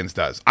Bruce Arians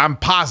does. I'm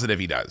positive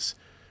he does.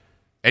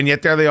 And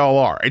yet there they all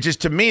are. It just,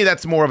 to me,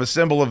 that's more of a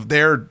symbol of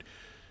there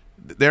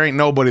ain't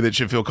nobody that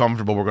should feel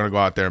comfortable we're going to go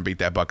out there and beat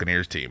that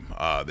Buccaneers team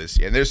this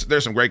year. And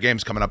there's some great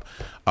games coming up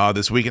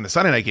this weekend. The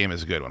Sunday night game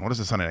is a good one. What is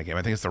the Sunday night game?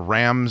 I think it's the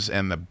Rams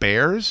and the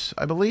Bears,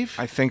 I believe.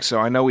 I think so.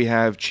 I know we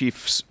have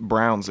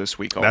Chiefs-Browns this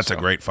week also. That's a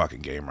great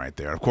fucking game right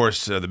there. Of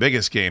course, the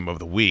biggest game of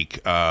the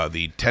week,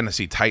 the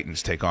Tennessee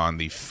Titans take on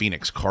the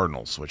Phoenix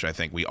Cardinals, which I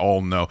think we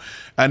all know.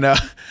 And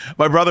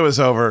my brother was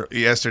over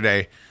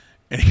yesterday,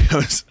 and he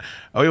goes,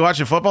 "Are we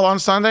watching football on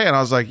Sunday?" And I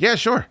was like, "Yeah,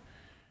 sure."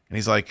 And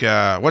he's like,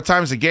 "What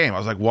time's the game?" I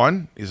was like,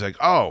 1. He's like,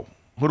 "Oh,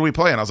 who do we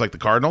play?" And I was like, "The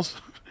Cardinals."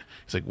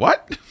 He's like,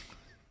 "What?"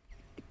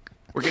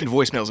 We're getting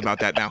voicemails about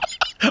that now.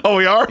 Oh,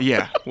 we are?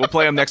 Yeah. We'll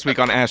play them next week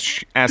on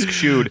Ask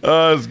Shoot.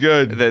 Oh, that's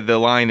good. The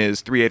line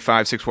is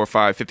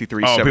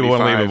 385-645-5375. Oh, people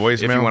want to leave a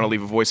voicemail? If you want to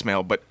leave a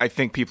voicemail. But I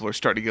think people are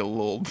starting to get a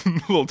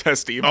little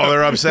testy about it. Oh,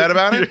 they're upset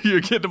about it?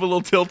 You're getting them a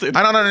little tilted.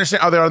 I don't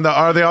understand. Are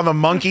they on the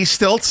monkey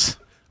stilts?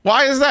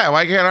 Why is that?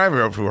 Why can't I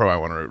root for who I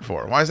want to root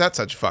for? Why is that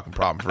such a fucking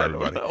problem for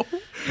everybody? I don't know.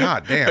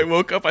 God damn. I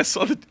woke up, I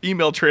saw the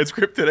email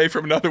transcript today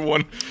from another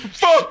one.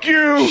 Fuck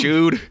you!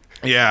 Shoot.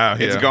 Yeah.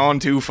 It's gone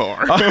too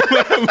far. I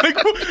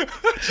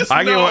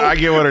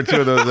get 1 or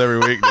 2 of those every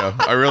week, though.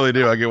 I really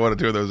do. I get 1 or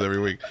 2 of those every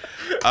week.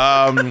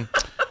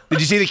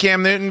 Did you see the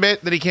Cam Newton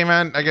bit that he came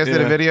out, I guess,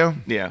 did a video?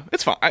 Yeah,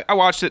 it's fine. I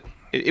watched it.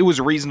 It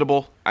was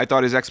reasonable. I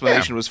thought his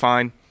explanation was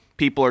fine.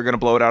 People are going to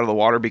blow it out of the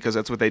water because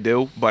that's what they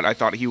do. But I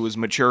thought he was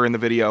mature in the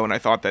video, and I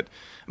thought that,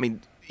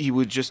 he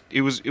would just,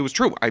 it was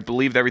true. I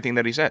believed everything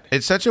that he said.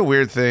 It's such a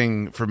weird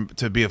thing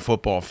to be a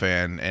football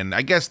fan, and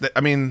I guess that,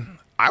 I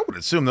would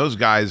assume those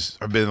guys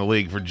have been in the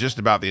league for just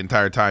about the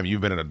entire time you've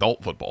been an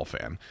adult football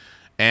fan.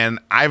 And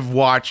I've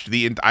watched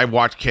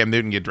Cam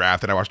Newton get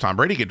drafted. I watched Tom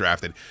Brady get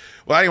drafted.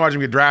 Well, I didn't watch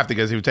him get drafted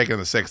because he was taken in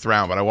the 6th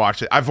round, but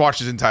I've watched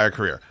his entire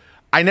career.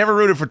 I never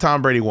rooted for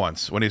Tom Brady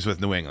once when he was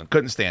with New England.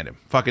 Couldn't stand him.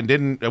 Fucking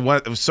didn't. I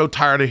was so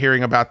tired of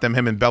hearing about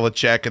him and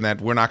Belichick, and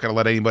that we're not going to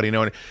let anybody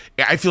know.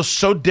 I feel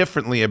so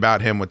differently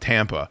about him with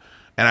Tampa,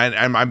 and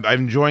I'm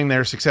enjoying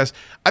their success.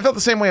 I felt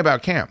the same way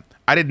about Cam.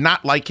 I did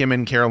not like him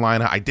in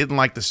Carolina. I didn't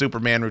like the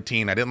Superman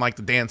routine. I didn't like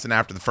the dancing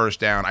after the first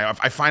down.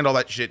 I find all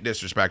that shit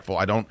disrespectful.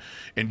 I don't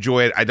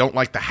enjoy it. I don't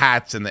like the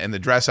hats and the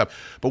dress up.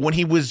 But when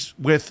he was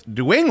with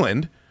New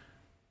England,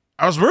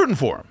 I was rooting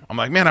for him. I'm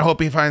like, man, I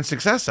hope he finds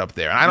success up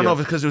there. And I don't know if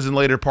it's because it was in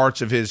later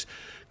parts of his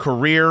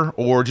career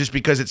or just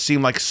because it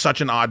seemed like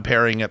such an odd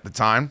pairing at the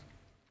time.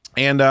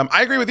 And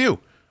I agree with you.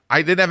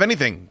 I didn't have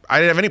anything. I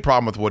didn't have any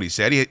problem with what he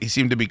said. He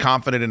seemed to be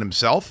confident in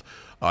himself.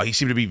 He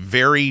seemed to be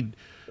very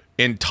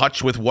in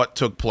touch with what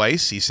took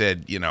place. He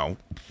said,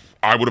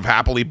 I would have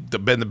happily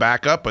been the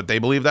backup, but they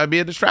believed that'd be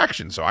a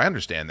distraction. So I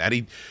understand that.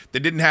 They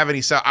didn't have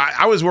any.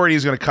 I was worried he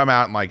was going to come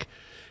out and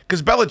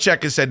because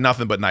Belichick has said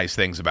nothing but nice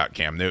things about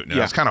Cam Newton. And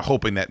I was kind of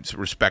hoping that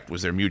respect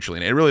was there mutually,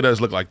 and it really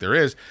does look like there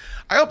is.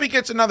 I hope he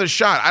gets another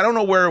shot. I don't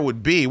know where it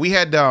would be. We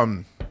had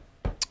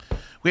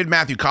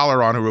Matthew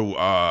Collar on who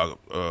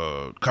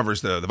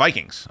covers the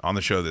Vikings on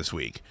the show this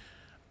week.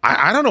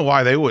 I don't know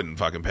why they wouldn't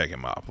fucking pick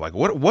him up. Like,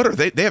 what are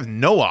they? They have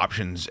no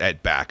options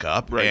at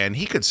backup, right. And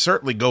he could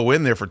certainly go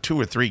in there for 2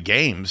 or 3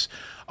 games,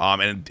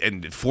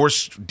 and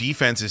force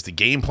defenses to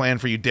game plan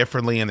for you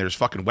differently. And there's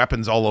fucking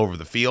weapons all over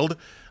the field.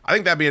 I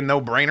think that'd be a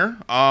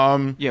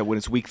no-brainer. Yeah, when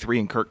it's week 3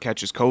 and Kirk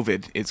catches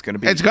COVID, it's going to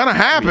be. It's going to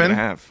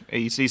happen.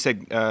 He said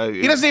he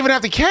doesn't even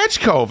have to catch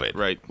COVID.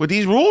 Right. With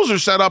these rules are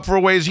set up for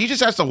ways he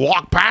just has to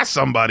walk past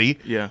somebody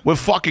with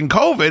fucking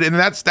COVID, and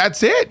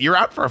that's it. You're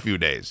out for a few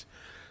days.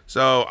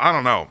 So I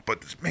don't know,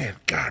 but man,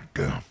 god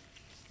damn.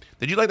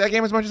 Did you like that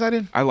game as much as I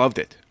did? I loved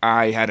it.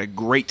 I had a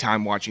great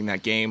time watching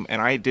that game,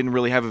 and I didn't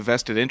really have a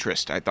vested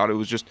interest. I thought it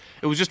was just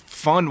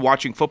fun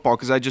watching football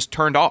because I just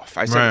turned off.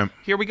 I said,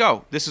 "Here we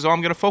go. This is all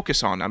I'm going to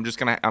focus on. I'm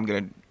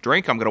going to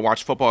drink. I'm going to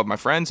watch football with my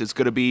friends. It's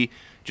going to be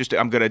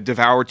I'm going to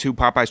devour 2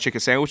 Popeyes chicken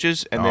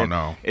sandwiches." And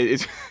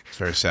it's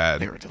very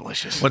sad. They were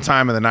delicious. What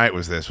time of the night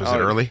was this? Was it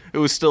early? It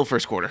was still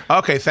first quarter.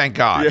 Okay, thank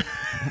God.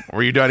 Yeah.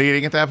 Were you done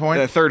eating at that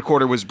point? The third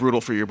quarter was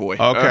brutal for your boy.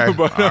 Okay,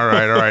 all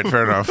right,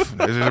 fair enough.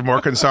 Is it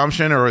more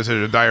consumption or is it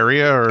a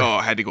diarrhea? Or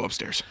I had to go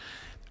upstairs.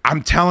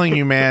 I'm telling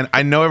you, man,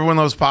 I know everyone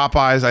loves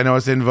Popeyes. I know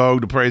it's in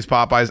vogue to praise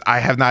Popeyes. I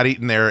have not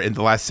eaten there in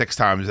the last 6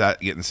 times without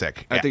getting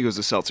sick. I think it was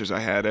the seltzers I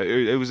had.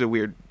 It was a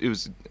weird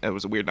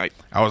night.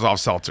 I was off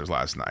seltzers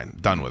last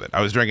night. Done with it.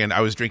 I was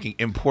drinking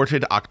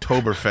imported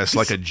Oktoberfest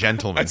like a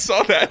gentleman. I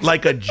saw that.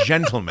 Like a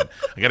gentleman.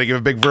 I got to give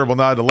a big verbal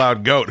nod to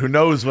Loud Goat, who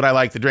knows what I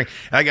like to drink.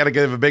 And I got to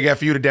give a big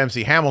FU to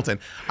Dempsey Hamilton.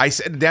 I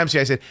said to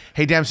Dempsey,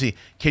 "Hey, Dempsey,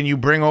 can you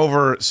bring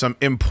over some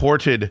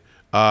imported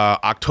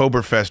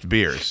Oktoberfest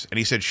beers?" And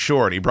he said,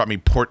 "Sure." And he brought me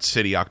Port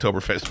City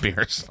Oktoberfest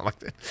beers. I'm like,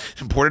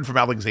 imported from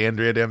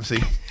Alexandria,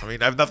 Dempsey. I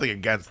mean, I have nothing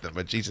against them,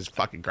 but Jesus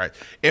fucking Christ.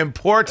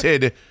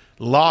 Imported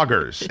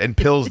lagers and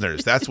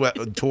pilsners. That's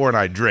what Tor and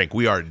I drink.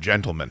 We are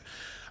gentlemen.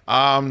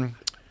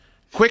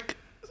 Quick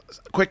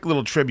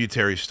little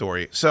tributary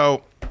story.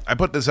 So I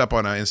put this up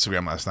on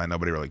Instagram last night.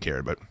 Nobody really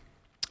cared, but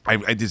I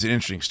did an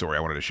interesting story.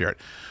 I wanted to share it.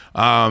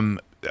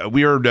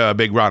 We are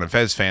big Ron and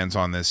Fez fans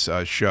on this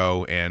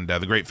show, and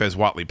the great Fez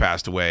Whatley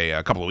passed away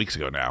a couple of weeks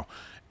ago now,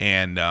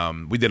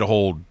 and we did a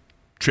whole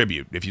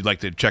tribute. If you'd like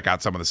to check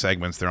out some of the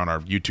segments, they're on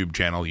our YouTube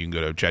channel. You can go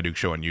to Chad Duke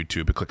Show on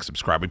YouTube and click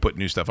subscribe. We put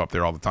new stuff up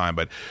there all the time,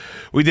 but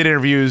we did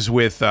interviews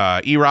with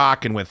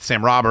E-Rock and with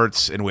Sam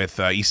Roberts and with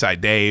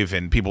Eastside Dave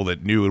and people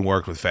that knew and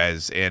worked with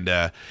Fez, and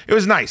it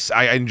was nice.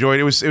 I enjoyed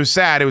it. It was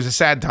sad. It was a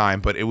sad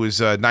time, but it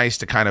was nice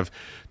to kind of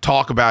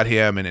talk about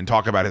him and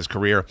talk about his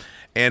career.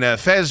 And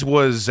Fez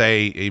was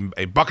a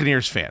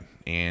Buccaneers fan,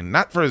 and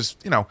not for his,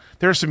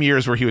 there are some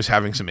years where he was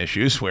having some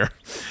issues where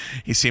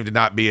he seemed to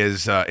not be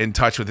as in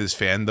touch with his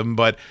fandom,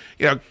 but,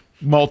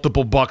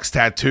 multiple Bucs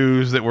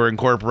tattoos that were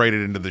incorporated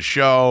into the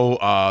show.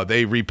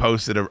 They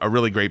reposted a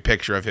really great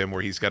picture of him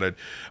where he's got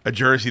a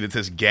jersey that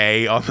says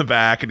gay on the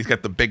back, and he's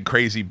got the big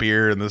crazy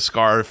beard and the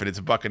scarf, and it's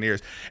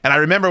Buccaneers. And I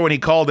remember when he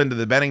called into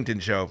the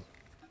Bennington show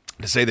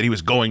to say that he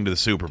was going to the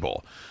Super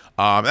Bowl.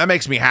 That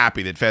makes me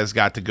happy that Fez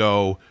got to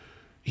go.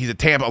 He's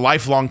a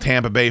lifelong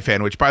Tampa Bay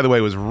fan, which, by the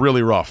way, was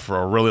really rough for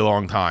a really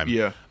long time.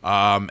 Yeah.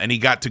 And he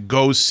got to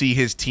go see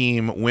his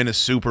team win a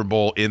Super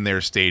Bowl in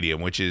their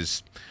stadium, which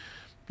is,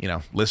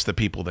 list the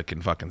people that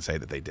can fucking say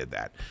that they did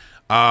that.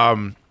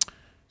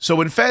 So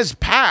when Fez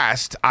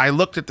passed, I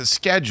looked at the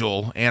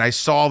schedule and I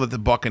saw that the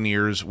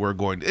Buccaneers were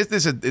going to.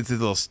 It's a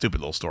little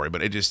stupid little story,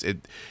 but you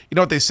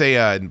know what they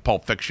say in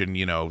Pulp Fiction?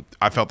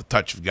 I felt the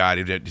touch of God.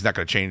 He's not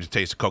going to change the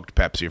taste of Coke to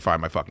Pepsi or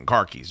find my fucking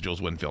car keys.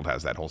 Jules Winfield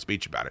has that whole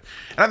speech about it,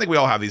 and I think we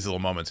all have these little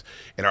moments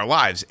in our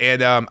lives.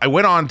 And I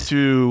went on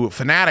to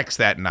Fanatics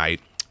that night,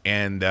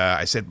 and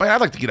I said, "But I'd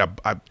like to get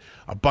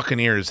a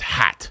Buccaneers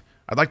hat.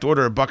 I'd like to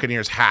order a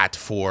Buccaneers hat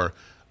for."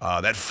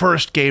 That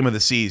first game of the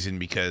season,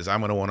 because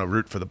I'm going to want to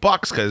root for the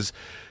Bucs because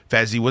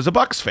Fezzy was a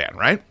Bucs fan,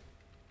 right?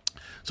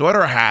 So I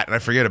order a hat, and I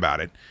forget about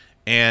it.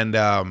 And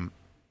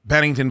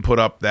Bennington put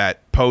up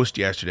that post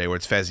yesterday where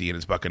it's Fezzy in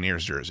his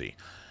Buccaneers jersey.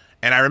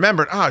 And I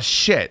remembered, oh,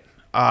 shit,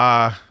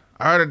 I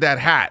ordered that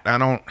hat. I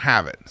don't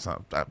have it.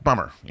 So,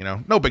 bummer,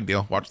 no big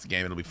deal. Watch the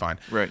game. It'll be fine.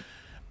 Right.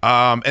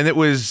 And it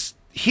was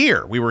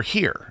here. We were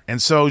here. And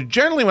so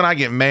generally when I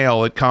get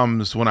mail, it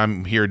comes when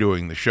I'm here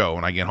doing the show.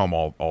 When I get home,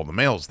 all the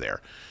mail's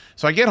there.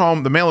 So I get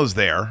home, the mail is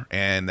there,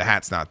 and the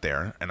hat's not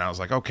there. And I was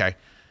like, okay.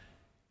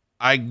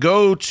 I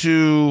went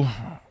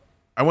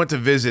to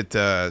visit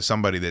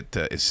somebody that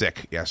is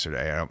sick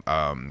yesterday,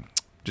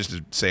 just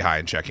to say hi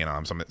and check in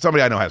on him.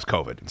 Somebody I know has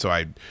COVID. And so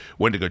I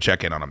went to go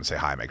check in on him and say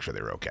hi, make sure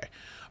they were okay.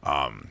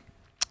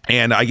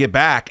 And I get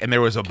back, and there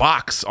was a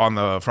box on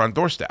the front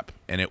doorstep,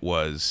 and it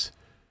was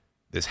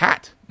this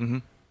hat. Mm-hmm.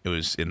 It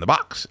was in the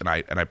box, and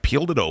I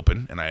peeled it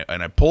open, and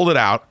I pulled it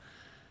out.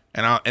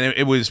 And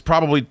it was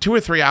probably 2 or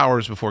 3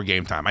 hours before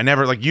game time. I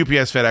never, like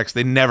UPS, FedEx,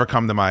 they never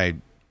come to my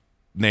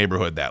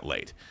neighborhood that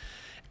late.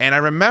 And I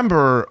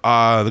remember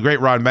the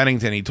great Ron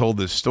Bennington, he told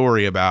this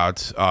story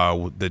about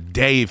the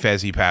day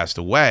Fezzy passed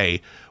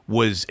away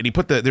and he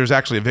put there's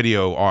actually a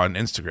video on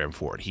Instagram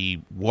for it.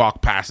 He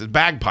walked past his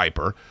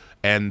bagpiper,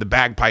 and the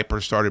bagpiper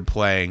started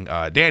playing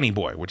Danny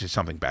Boy, which is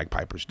something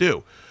bagpipers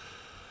do.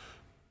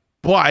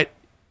 But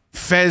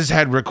Fez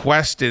had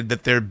requested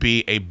that there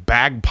be a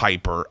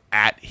bagpiper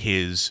at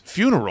his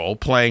funeral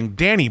playing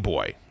Danny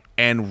Boy.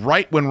 And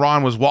right when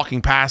Ron was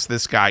walking past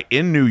this guy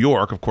in New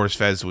York, of course,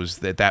 Fez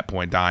was at that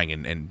point dying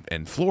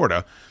in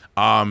Florida,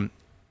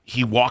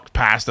 he walked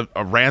past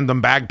a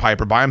random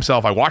bagpiper by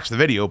himself. I watched the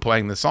video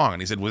playing the song,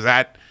 and he said, was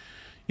that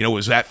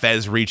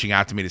Fez reaching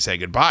out to me to say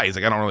goodbye? He's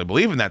like, I don't really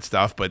believe in that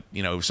stuff, but,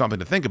 it was something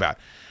to think about.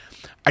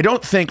 I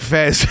don't think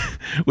Fez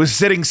was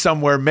sitting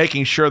somewhere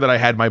making sure that I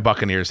had my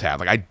Buccaneers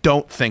hat. Like, I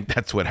don't think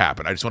that's what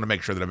happened. I just want to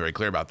make sure that I'm very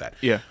clear about that.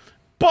 Yeah.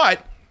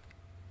 But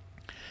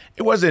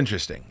it was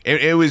interesting.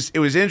 It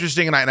was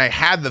interesting, and I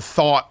had the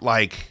thought,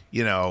 like,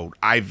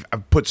 I've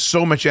put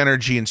so much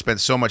energy and spent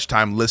so much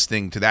time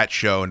listening to that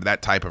show and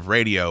that type of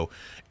radio,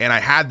 and I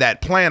had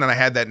that plan and I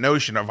had that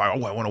notion of, I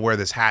want to wear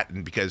this hat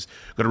and because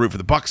I'm going to root for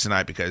the Bucs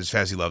tonight because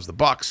Fezzy loves the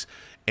Bucs,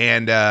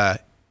 and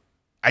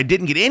I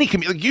didn't get any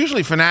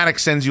usually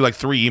Fanatics sends you like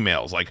 3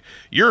 emails, like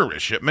your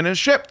shipment is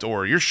shipped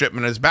or your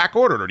shipment is back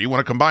ordered or do you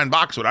want to combine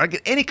box with it? I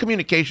didn't get any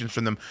communications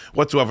from them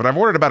whatsoever. And I've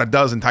ordered about a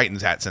dozen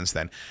Titans hats since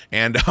then,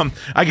 and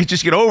I could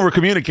just get over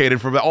communicated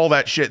for all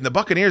that shit. And the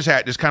Buccaneers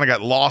hat just kind of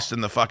got lost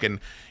in the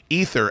fucking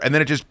ether, and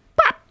then it just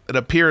it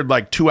appeared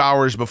like 2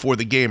 hours before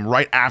the game,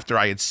 right after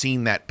I had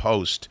seen that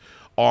post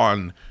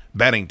on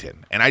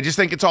Bennington. And I just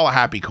think it's all a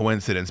happy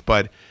coincidence,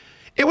 but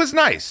it was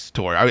nice,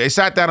 Tori. I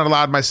sat down and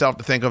allowed myself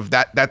to think of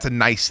that. That's a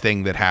nice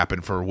thing that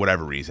happened for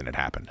whatever reason it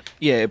happened.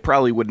 Yeah, it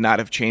probably would not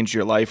have changed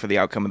your life or the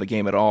outcome of the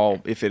game at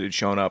all if it had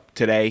shown up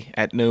today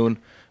at noon.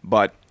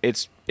 But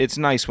it's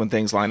nice when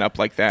things line up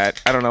like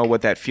that. I don't know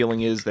what that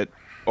feeling is that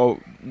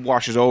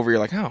washes over. You're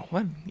like, oh,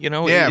 what?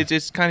 Yeah.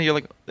 It's kind of, you're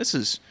like, this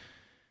is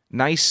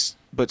nice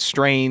but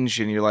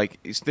strange. And you're like,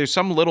 there's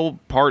some little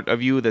part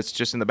of you that's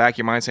just in the back of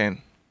your mind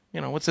saying,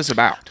 what's this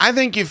about? I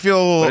think you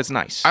feel... But it's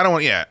nice. I don't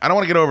want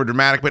to get over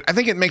dramatic, but I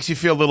think it makes you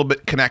feel a little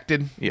bit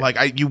connected. Yeah.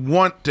 Like, you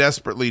want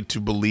desperately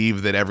to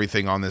believe that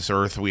everything on this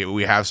earth,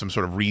 we have some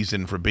sort of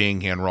reason for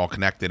being here and we're all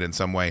connected in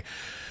some way,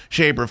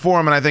 shape, or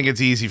form. And I think it's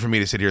easy for me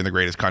to sit here in the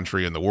greatest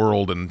country in the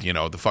world and,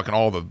 the fucking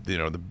all the,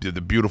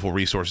 the beautiful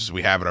resources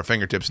we have at our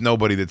fingertips.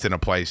 Nobody that's in a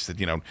place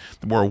that,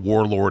 where a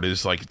warlord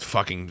is like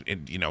fucking,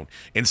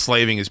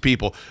 enslaving his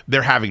people.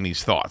 They're having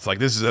these thoughts. Like,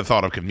 this is a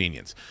thought of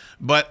convenience.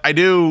 But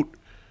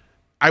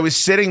I was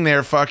sitting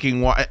there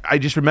fucking. I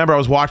just remember I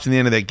was watching the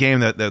end of that game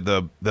that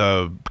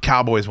the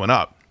Cowboys went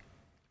up,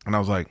 and I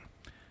was like,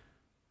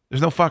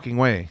 "There's no fucking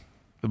way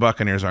the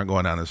Buccaneers aren't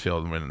going down this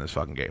field and winning this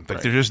fucking game.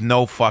 Like, There's just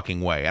no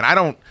fucking way." And I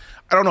don't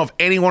know if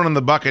anyone on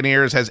the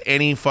Buccaneers has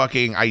any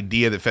fucking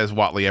idea that Fez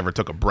Whatley ever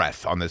took a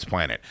breath on this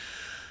planet.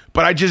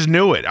 But I just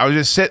knew it. I was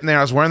just sitting there.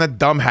 I was wearing that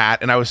dumb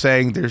hat, and I was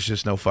saying, "There's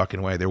just no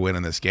fucking way they're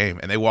winning this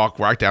game." And they walked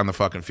right down the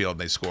fucking field, and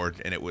they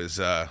scored, and it was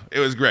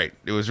great.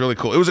 It was really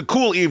cool. It was a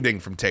cool evening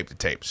from tape to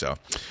tape. So,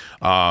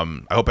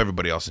 I hope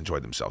everybody else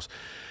enjoyed themselves.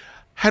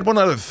 Had one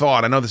other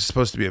thought. I know this is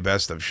supposed to be a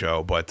best of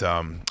show, but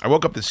I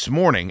woke up this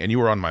morning, and you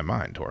were on my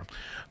mind, Tor.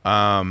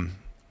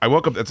 I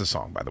woke up. That's a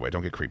song, by the way.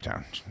 Don't get creeped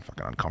out.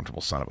 Fucking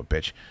uncomfortable son of a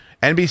bitch.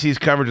 NBC's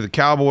coverage of the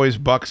Cowboys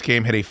Bucs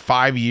game hit a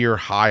 5-year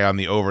high on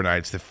the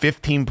overnights. The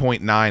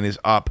 15.9 is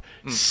up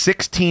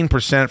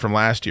 16% from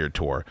last year,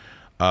 Tor.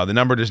 The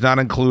number does not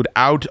include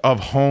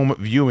out-of-home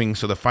viewing,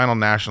 so the final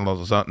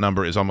national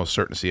number is almost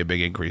certain to see a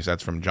big increase.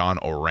 That's from John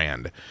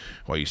Orand,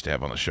 who I used to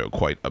have on the show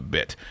quite a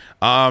bit.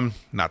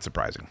 Not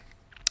surprising.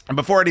 And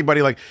before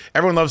anybody,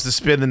 everyone loves to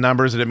spin the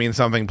numbers that it means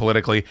something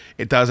politically.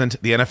 It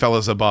doesn't. The NFL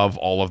is above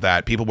all of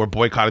that. People were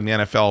boycotting the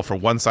NFL for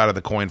one side of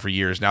the coin for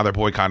years. Now they're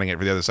boycotting it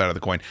for the other side of the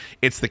coin.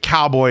 It's the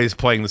Cowboys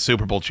playing the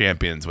Super Bowl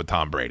champions with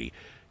Tom Brady.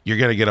 You're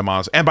going to get them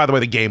on. And by the way,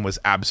 the game was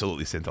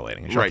absolutely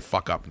scintillating. Shut the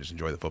fuck up and just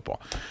enjoy the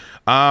football.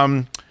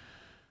 I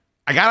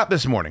got up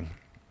this morning,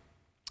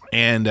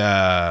 and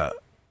the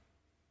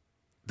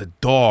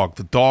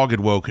dog had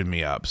woken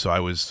me up. So I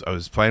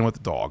was playing with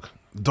the dog.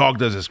 The dog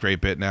does this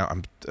great bit now.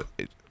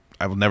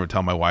 I will never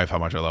tell my wife how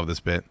much I love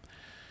this bit.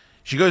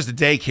 She goes to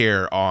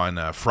daycare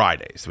on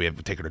Fridays. So we have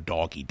to take her to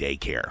doggy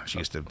daycare. She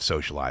used to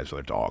socialize with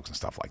her dogs and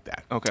stuff like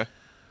that. Okay.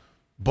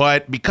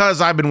 But because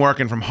I've been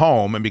working from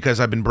home and because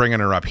I've been bringing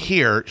her up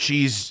here,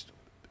 she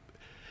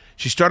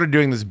started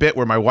doing this bit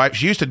where my wife,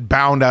 she used to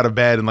bound out of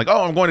bed and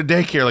I'm going to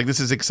daycare. Like, this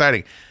is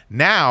exciting.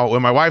 Now,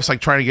 when my wife's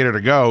trying to get her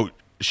to go,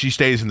 she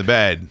stays in the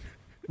bed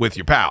with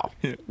your pal,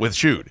 with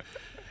Shoot.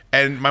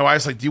 And my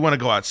wife's like, do you want to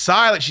go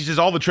outside? She says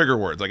all the trigger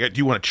words. Do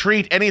you want to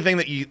treat? Anything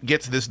that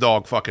gets this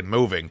dog fucking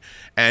moving.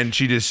 And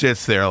she just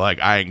sits there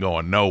I ain't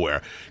going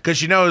nowhere. Because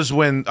she knows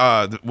when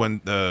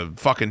the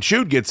fucking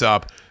Shoot gets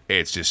up,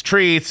 it's just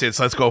treats. It's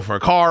let's go for a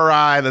car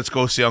ride. Let's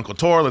go see Uncle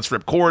Tor. Let's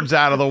rip cords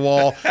out of the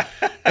wall.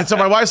 And so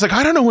my wife's like,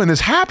 I don't know when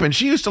this happened.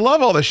 She used to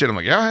love all this shit. I'm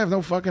like, yeah, I have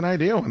no fucking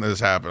idea when this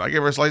happened. I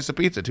gave her a slice of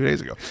pizza 2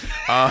 days ago.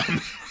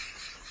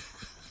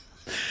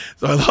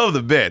 So I love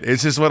the bit.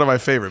 It's just one of my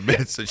favorite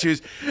bits. So she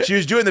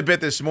was doing the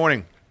bit this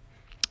morning,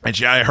 and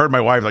I heard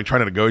my wife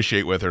trying to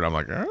negotiate with her, and I'm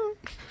like, oh.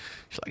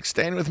 She's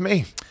staying with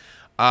me.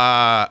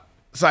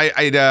 So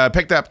I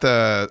picked up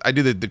I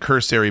do the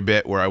cursory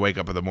bit where I wake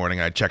up in the morning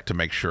and I check to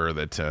make sure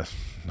that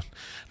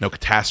no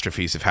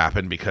catastrophes have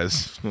happened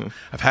because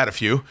I've had a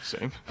few.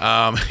 Same.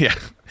 Yeah.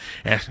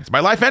 Is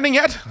my life ending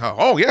yet?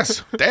 Oh,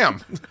 yes.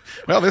 Damn.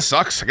 Well, this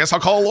sucks. I guess I'll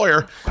call a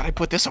lawyer. Why'd I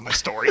put this on my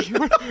story?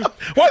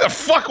 Why the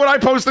fuck would I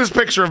post this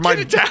picture of my...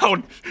 Get it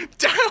down.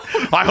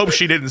 I hope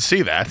she didn't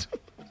see that.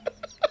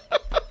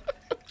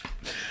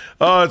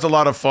 Oh, it's a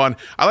lot of fun.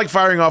 I like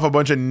firing off a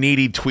bunch of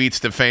needy tweets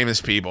to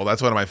famous people.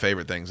 That's one of my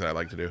favorite things that I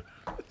like to do.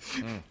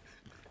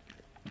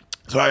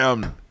 So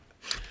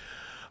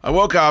I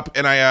woke up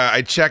and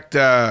I checked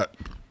all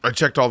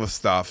the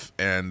stuff,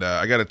 and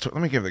I got to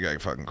let me give the guy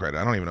fucking credit.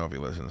 I don't even know if he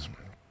listens.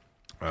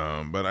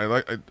 But I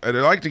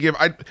like to give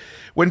I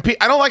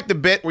don't like the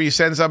bit where you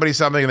send somebody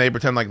something and they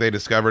pretend like they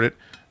discovered it.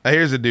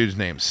 Here's the dude's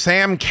name.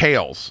 Sam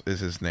Kales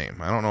is his name.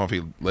 I don't know if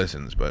he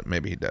listens, but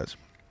maybe he does.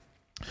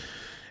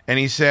 And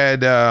he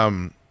said,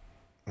 God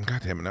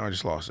damn it, now I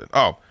just lost it.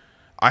 Oh,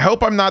 I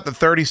hope I'm not the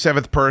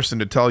 37th person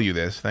to tell you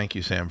this. Thank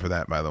you, Sam, for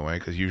that, by the way,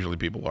 because usually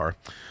people are.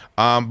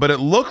 But it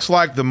looks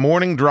like the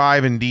morning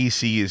drive in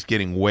D.C. is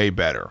getting way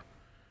better.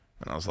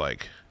 And I was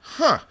like,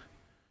 huh.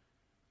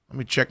 Let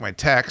me check my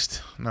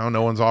text.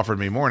 No one's offered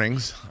me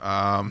mornings.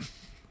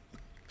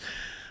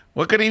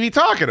 What could he be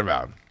talking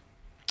about?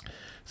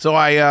 So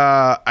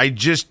I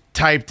just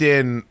typed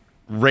in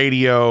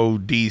radio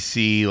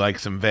DC, like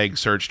some vague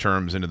search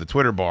terms into the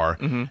Twitter bar,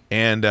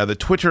 and the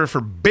Twitter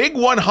for Big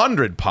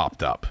 100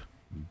 popped up.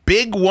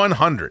 Big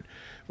 100,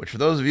 which for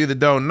those of you that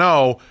don't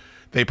know,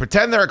 they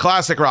pretend they're a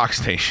classic rock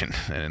station,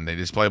 and they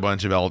just play a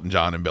bunch of Elton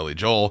John and Billy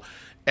Joel.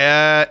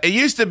 It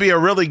used to be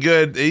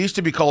it used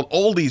to be called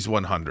Oldies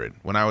 100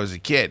 when I was a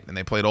kid, and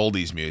they played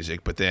oldies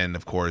music, but then,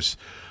 of course,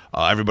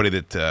 everybody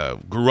that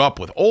grew up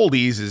with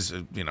oldies is,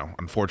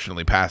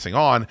 unfortunately passing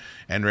on,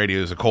 and radio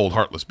is a cold,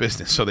 heartless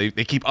business, so they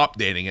keep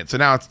updating it. So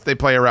now they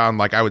play around,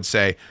 like I would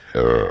say,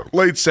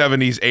 late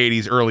 70s,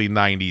 80s, early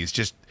 90s,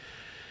 just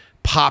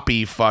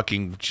poppy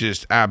fucking,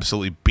 just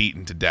absolutely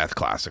beaten to death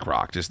classic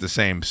rock, just the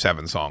same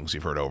 7 songs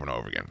you've heard over and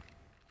over again.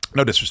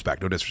 No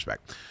disrespect.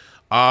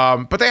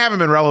 But they haven't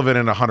been relevant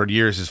in 100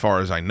 years as far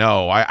as I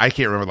know. I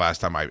can't remember the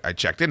last time I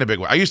checked into Big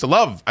One. I used to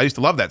love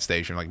that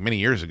station like many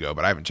years ago,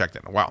 but I haven't checked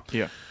it in a while.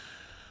 Yeah.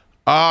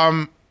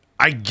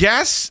 I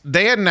guess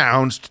they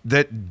announced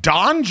that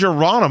Don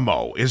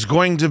Geronimo is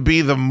going to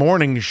be the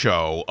morning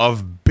show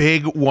of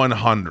Big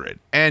 100.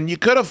 And you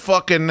could have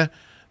fucking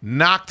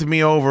knocked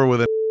me over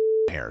with a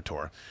hair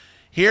tour.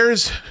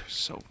 Here's...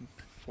 So,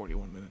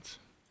 41 minutes.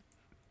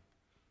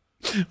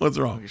 What's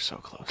wrong? Oh, you're so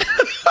close.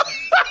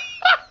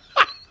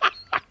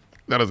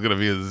 That was going to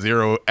be a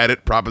 0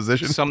 edit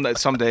proposition. Some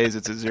days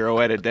it's a 0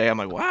 edit day. I'm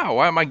like, wow,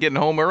 why am I getting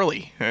home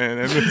early?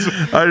 And I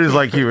just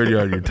like keeping you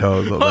on your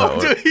toes. On that one.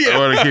 Dude, yeah. I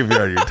want to keep you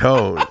on your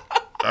toes.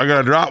 I got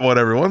to drop one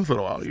every once in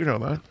a while. You know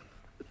that.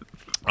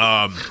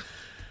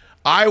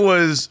 I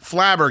was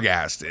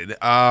flabbergasted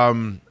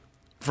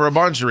for a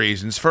bunch of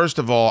reasons. First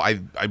of all, I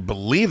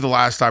believe the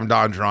last time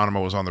Don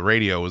Geronimo was on the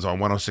radio was on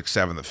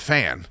 106.7 The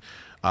Fan.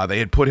 They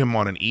had put him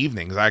on an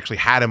evenings. I actually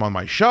had him on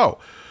my show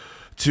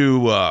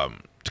to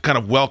kind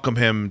of welcome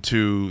him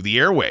to the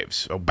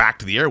airwaves, back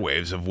to the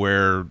airwaves of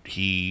where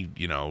he,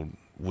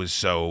 was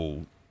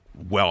so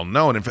well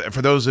known. And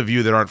for those of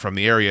you that aren't from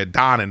the area,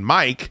 Don and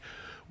Mike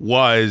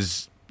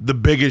was the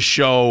biggest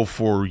show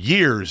for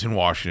years in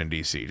Washington,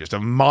 D.C. Just a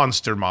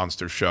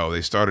monster show.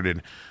 They started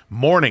in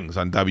mornings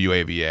on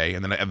WAVA,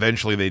 and then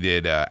eventually they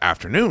did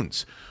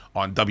afternoons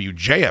on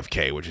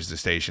WJFK, which is the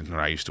station that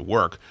I used to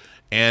work.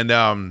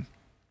 And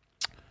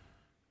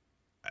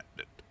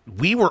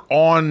we were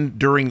on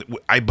during,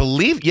 I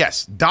believe,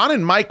 yes, Don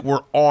and Mike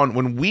were on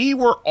when we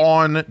were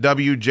on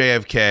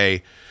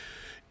WJFK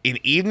in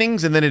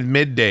evenings, and then in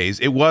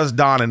middays, it was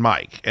Don and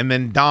Mike. And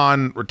then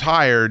Don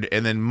retired,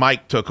 and then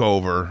Mike took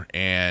over.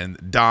 And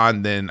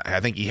Don then,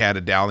 I think he had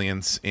a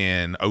dalliance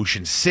in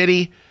Ocean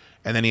City,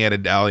 and then he had a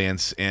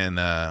dalliance in,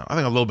 I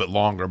think a little bit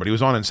longer, but he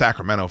was on in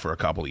Sacramento for a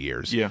couple of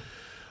years. Yeah.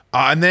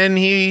 And then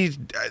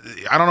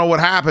I don't know what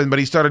happened, but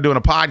he started doing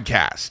a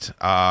podcast.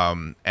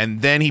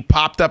 And then he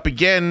popped up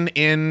again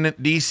in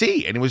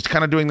D.C., and he was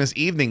kind of doing this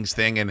evenings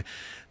thing, and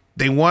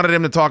they wanted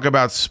him to talk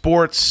about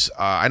sports.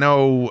 I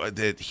know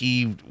that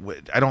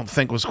I don't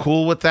think was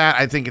cool with that.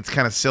 I think it's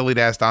kind of silly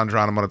to ask Don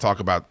Geronimo to talk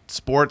about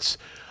sports.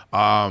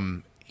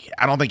 I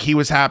don't think he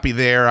was happy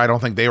there. I don't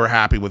think they were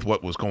happy with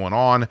what was going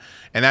on,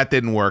 and that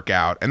didn't work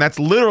out. And that's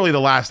literally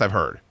the last I've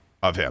heard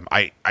of him.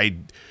 I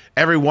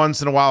every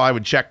once in a while I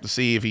would check to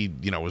see if he,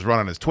 was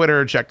running his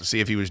Twitter, check to see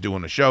if he was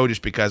doing a show,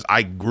 just because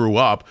I grew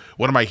up.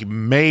 One of my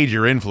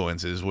major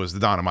influences was the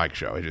Don and Mike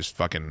show.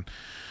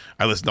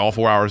 I listened all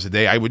 4 hours a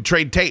day. I would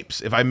trade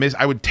tapes. If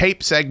I would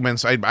tape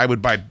segments. I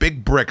would buy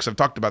big bricks. I've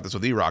talked about this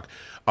with E-Rock.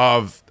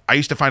 I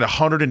used to find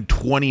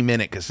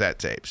 120-minute cassette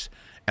tapes,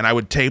 and I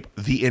would tape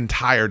the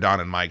entire Don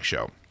and Mike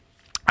show.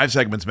 I have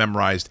segments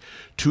memorized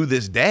to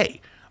this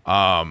day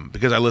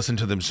because I listened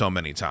to them so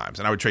many times,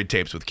 and I would trade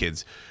tapes with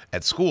kids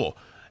at school.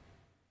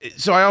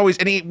 So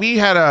we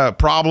had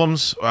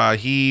problems.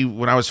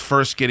 When I was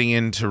first getting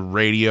into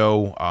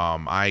radio,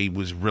 I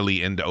was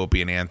really into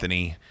Opie and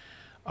Anthony,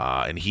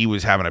 and he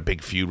was having a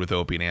big feud with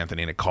Opie and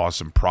Anthony, and it caused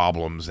some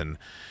problems. And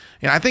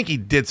I think he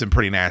did some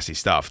pretty nasty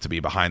stuff to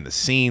be behind the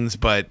scenes,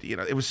 but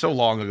it was so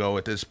long ago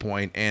at this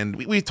point, and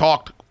we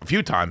talked a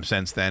few times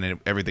since then, and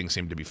everything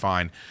seemed to be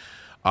fine.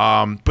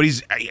 But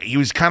he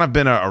was kind of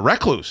been a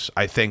recluse,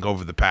 I think,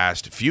 over the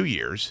past few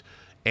years,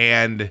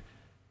 and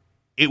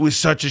it was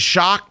such a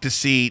shock to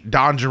see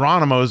Don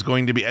Geronimo is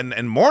going to be,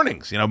 and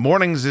mornings,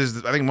 mornings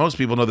is, I think most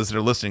people know this that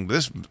are listening to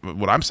this,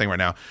 what I'm saying right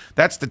now,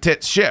 that's the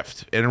tit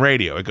shift in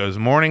radio. It goes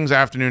mornings,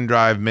 afternoon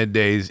drive,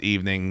 middays,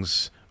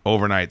 evenings,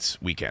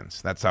 overnights, weekends.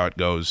 That's how it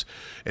goes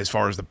as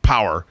far as the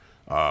power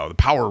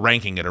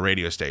ranking at a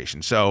radio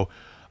station. So,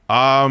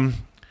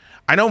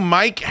 I know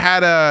Mike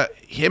had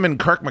him and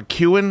Kirk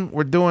McEwen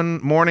were doing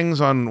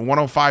mornings on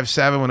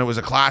 105.7 when it was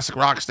a classic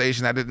rock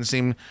station. That didn't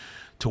seem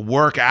to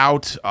work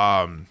out.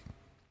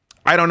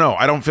 I don't know.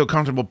 I don't feel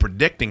comfortable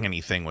predicting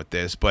anything with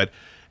this, but,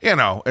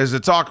 as a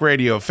talk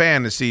radio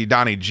fan, to see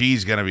Donnie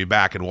G's going to be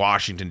back in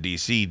Washington,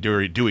 D.C.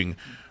 doing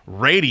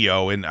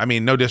radio, and I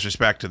mean, no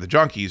disrespect to the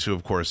Junkies, who,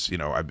 of course,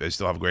 I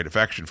still have a great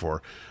affection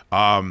for.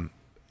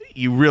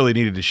 You really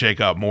needed to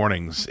shake up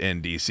mornings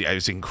in D.C.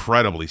 It's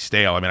incredibly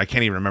stale. I mean, I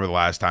can't even remember the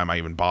last time I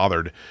even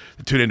bothered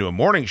to tune into a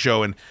morning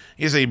show, and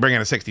you say you bring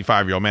in a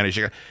 65-year-old man.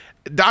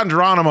 Don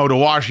Geronimo to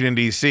Washington,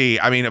 D.C.,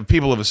 I mean, of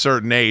people of a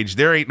certain age,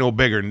 there ain't no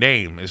bigger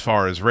name as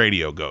far as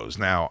radio goes.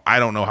 Now, I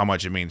don't know how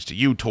much it means to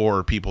you,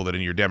 Tor, people that in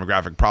your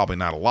demographic, probably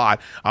not a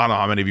lot. I don't know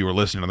how many of you were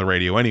listening on the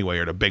radio anyway,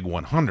 or the Big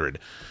 100.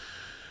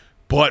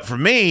 But for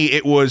me,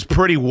 it was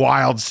pretty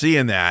wild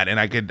seeing that, and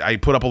I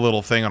put up a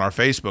little thing on our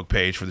Facebook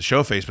page, for the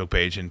show Facebook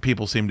page, and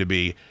people seem to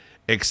be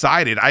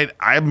excited.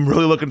 I'm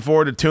really looking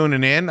forward to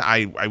tuning in.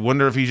 I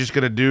wonder if he's just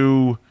going to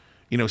do,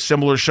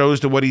 similar shows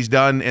to what he's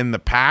done in the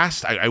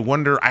past. I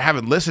wonder, I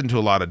haven't listened to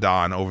a lot of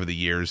Don over the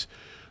years,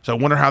 so I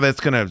wonder how that's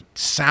going to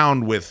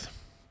sound with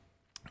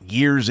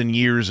years and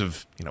years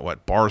of,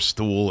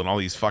 Barstool and all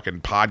these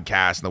fucking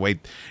podcasts and the way,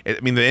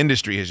 the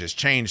industry has just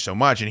changed so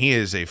much, and he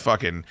is a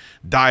fucking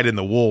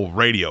dyed-in-the-wool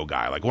radio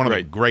guy, like one of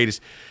the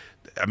greatest.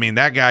 I mean,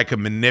 that guy could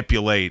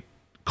manipulate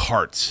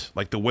carts,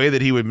 like the way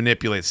that he would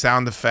manipulate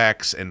sound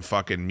effects and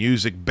fucking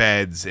music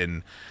beds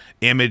and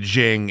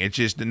imaging. It's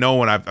just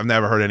I've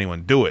never heard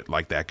anyone do it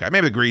like that guy.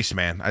 Maybe the Grease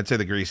Man. I'd say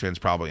the Grease Man's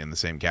probably in the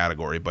same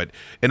category, but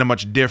in a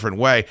much different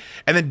way.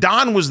 And then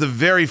Don was the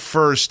very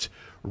first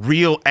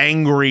real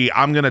angry,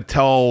 I'm going to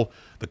tell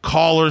the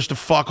callers to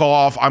fuck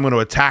off, I'm going to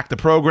attack the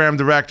program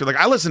director. Like,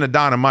 I listened to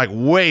Don and Mike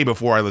way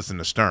before I listened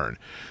to Stern.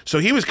 So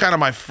he was kind of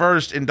my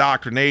first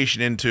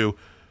indoctrination into,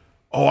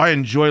 I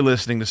enjoy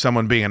listening to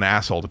someone being an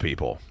asshole to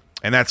people.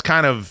 And that's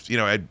kind of,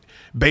 it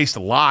based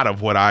a lot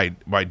of what I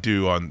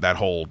do on that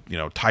whole,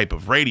 type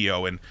of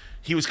radio. And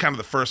he was kind of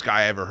the first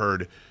guy I ever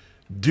heard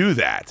do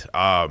that.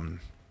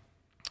 And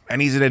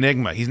he's an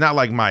enigma. He's not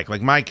like Mike.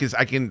 Like Mike's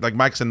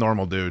a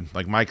normal dude.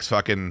 Like Mike's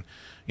fucking,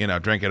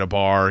 drink at a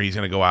bar. He's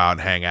going to go out and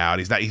hang out.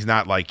 He's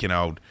not like,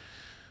 a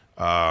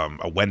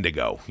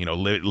Wendigo,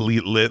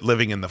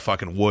 living in the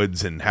fucking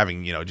woods and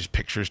having, just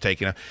pictures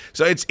taken.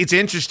 So it's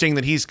interesting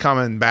that he's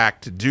coming back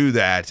to do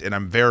that. And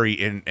I'm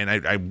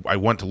I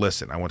want to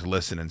listen. I want to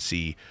listen and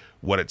see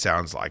what it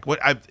sounds like.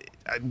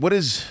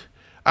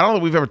 I don't know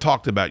if we've ever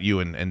talked about you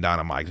and Don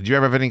and Mike. Did you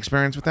ever have any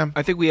experience with them?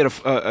 I think we had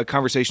a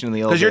conversation in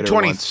the elevator. Because you're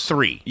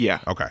 23. Once. Yeah.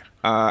 Okay.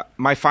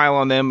 My file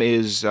on them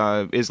is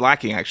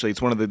lacking, actually.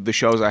 It's one of the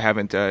shows I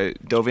haven't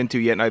dove into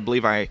yet, and I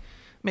believe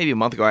maybe a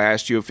month ago I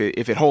asked you if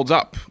it holds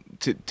up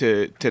to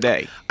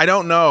today. I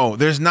don't know.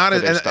 There's not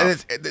there's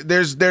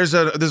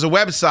a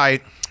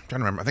website. I'm trying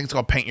to remember. I think it's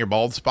called Paint Your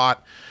Bald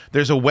Spot.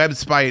 There's a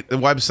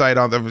website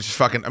on there, which is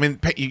fucking. I mean,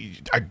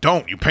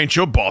 you paint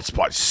your bald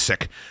spot,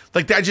 sick.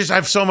 Like that. I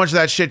have so much of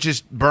that shit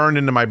just burned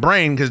into my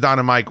brain because Don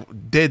and Mike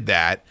did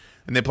that,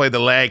 and they played the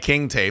Larry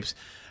King tapes.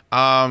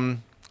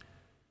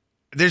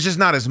 There's just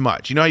not as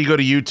much. You know how you go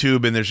to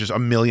YouTube and there's just a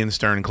million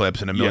Stern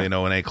clips and a million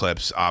O&A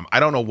clips. I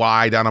don't know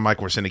why Don and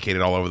Mike were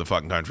syndicated all over the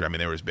fucking country. I mean,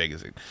 they were as big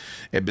as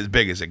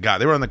it got.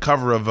 They were on the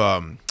cover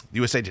of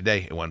USA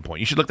Today at one point.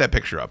 You should look that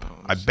picture up.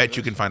 I bet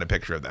you can find a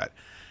picture of that.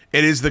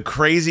 It is the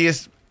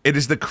craziest. It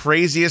is the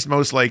craziest,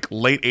 most like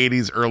late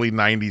 80s, early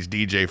 90s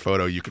DJ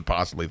photo you could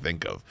possibly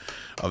think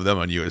of them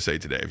on USA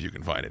Today, if you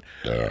can find it.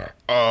 Yeah.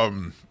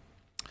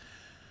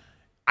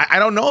 I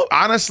don't know.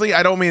 Honestly,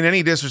 I don't mean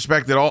any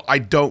disrespect at all. I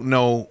don't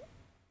know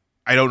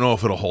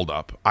if it'll hold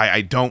up.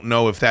 I don't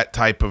know if that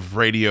type of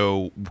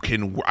radio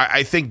can.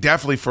 I think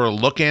definitely for a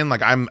look in,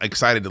 like I'm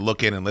excited to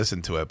look in and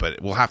listen to it, but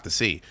we'll have to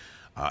see.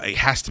 It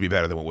has to be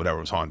better than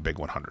whatever was on Big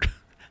 100.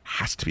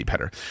 Has to be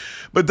better.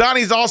 But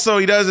Donnie's also,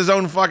 he does his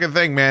own fucking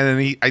thing, man,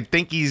 and I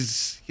think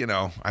he's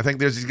got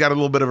a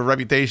little bit of a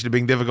reputation of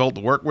being difficult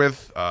to work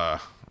with.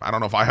 I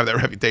don't know if I have that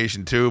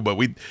reputation too, but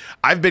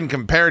I've been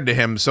compared to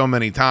him so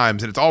many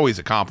times, and it's always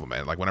a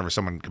compliment. Like whenever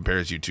someone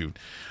compares you to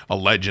a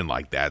legend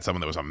like that,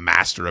 someone that was a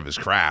master of his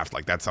craft,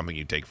 like that's something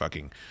you take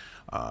fucking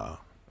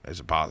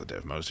as a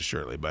positive, most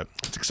assuredly. But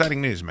it's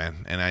exciting news,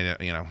 man, and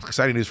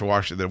exciting news for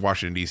the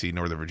Washington D.C.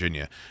 Northern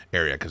Virginia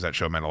area because that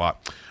show meant a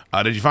lot.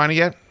 Did you find it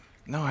yet?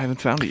 No, I haven't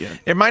found it yet.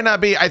 It might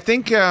not be. I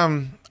think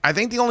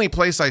the only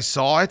place I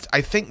saw it, I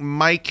think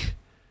Mike,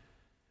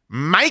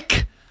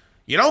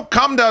 you don't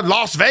come to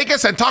Las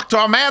Vegas and talk to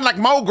a man like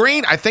Mo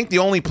Green. I think the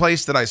only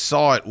place that I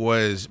saw it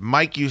was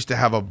Mike used to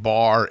have a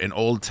bar in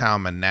Old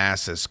Town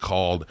Manassas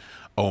called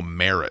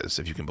O'Mara's,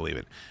 if you can believe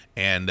it.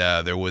 And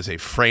there was a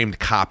framed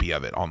copy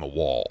of it on the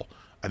wall.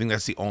 I think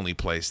that's the only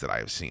place that I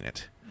have seen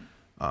it.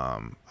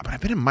 But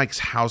I've been in Mike's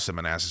house in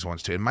Manassas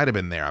once too. It might have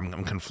been there. I'm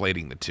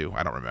conflating the two.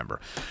 I don't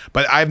remember.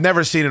 But I've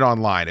never seen it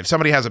online. If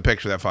somebody has a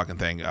picture of that fucking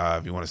thing,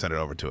 if you want to send it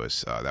over to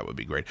us, that would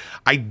be great.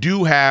 I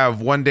do have,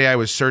 one day I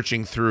was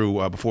searching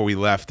through, before we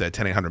left at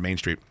 10800 Main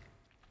Street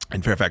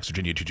in Fairfax,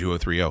 Virginia,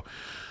 22030.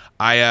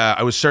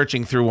 I was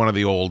searching through one of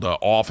the old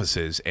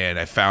offices, and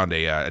I found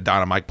a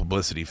Don and Mike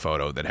publicity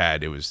photo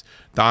that it was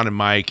Don and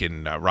Mike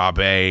and Rob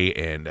A.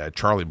 and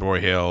Charlie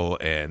Broyhill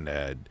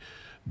and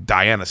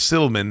Diana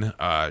Silman,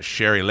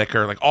 Sherry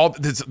Licker, like all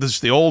this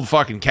the old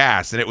fucking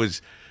cast, and it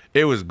was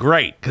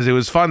great because it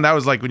was fun. That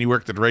was like when you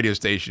worked at the radio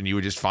station, you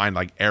would just find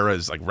like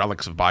eras, like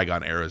relics of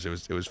bygone eras.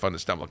 It was fun to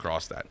stumble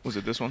across that. Was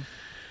it this one?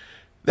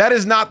 That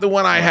is not the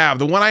one I have.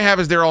 The one I have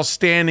is they're all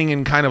standing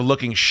and kind of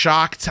looking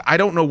shocked. I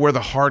don't know where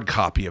the hard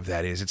copy of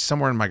that is. It's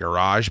somewhere in my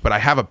garage, but I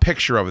have a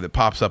picture of it that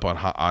pops up on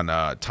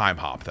Time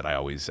Hop that I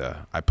always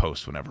I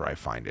post whenever I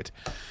find it.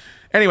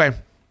 Anyway.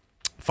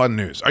 Fun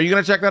news. Are you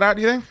going to check that out,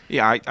 do you think?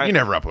 Yeah. You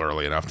never up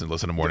early enough to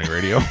listen to morning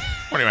radio.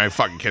 What am I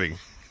fucking kidding?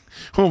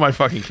 Who am I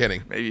fucking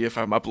kidding? Maybe if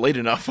I'm up late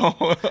enough,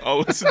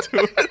 I'll listen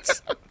to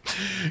it.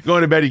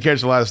 Going to bed, you catch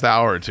the last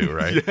hour or two,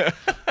 right? Yeah.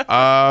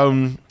 All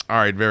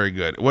right, very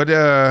good. What,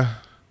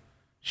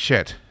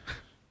 shit.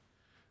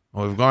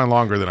 Well, we've gone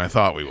longer than I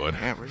thought we would.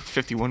 Yeah, we're at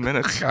 51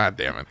 minutes. God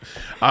damn it.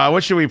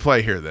 What should we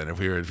play here then if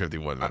we were at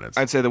 51 minutes?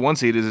 I'd say the one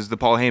seed is the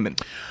Paul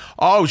Heyman.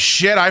 Oh,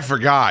 shit, I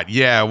forgot.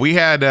 Yeah, we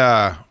had,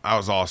 that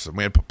was awesome.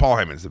 We had Paul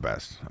Heyman's the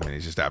best. I mean,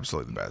 he's just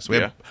absolutely the best. We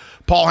had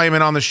Paul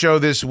Heyman on the show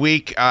this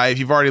week. If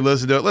you've already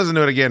listened to it, listen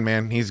to it again,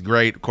 man. He's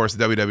great. Of course,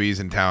 the WWE's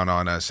in town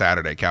on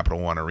Saturday, Capital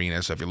One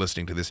Arena. So if you're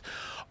listening to this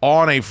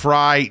on a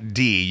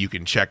Friday, you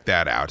can check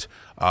that out.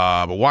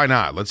 But why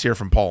not? Let's hear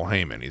from Paul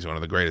Heyman. He's one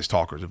of the greatest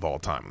talkers of all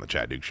time on the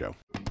Chad Duke Show.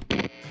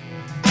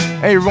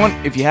 Hey everyone,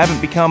 if you haven't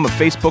become a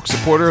Facebook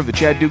supporter of the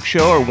Chad Duke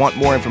Show or want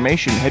more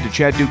information, head to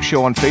Chad Duke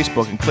Show on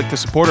Facebook and click the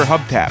Supporter Hub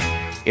tab.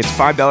 It's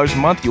 $5 a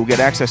month. You'll get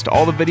access to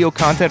all the video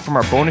content from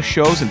our bonus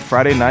shows and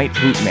Friday night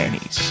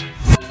Hootenannies.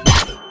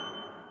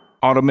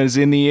 Autumn is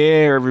in the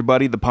air,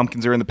 everybody. The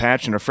pumpkins are in the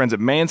patch, and our friends at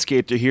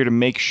Manscaped are here to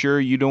make sure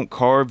you don't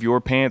carve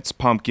your pants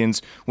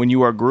pumpkins when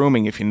you are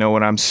grooming, if you know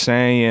what I'm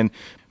saying.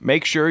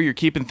 Make sure you're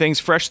keeping things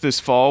fresh this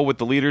fall with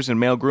the leaders in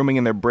male grooming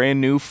and their brand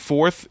new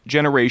 4th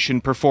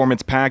generation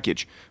performance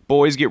package.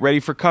 Boys, get ready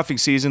for cuffing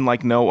season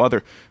like no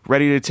other.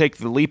 Ready to take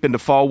the leap into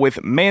fall with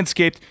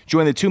Manscaped?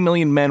 Join the 2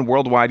 million men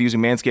worldwide using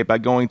Manscaped by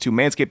going to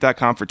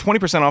manscaped.com for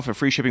 20% off and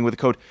free shipping with the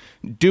code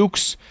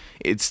DUKES.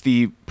 It's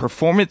the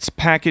Performance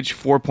Package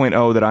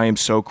 4.0 that I am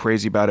so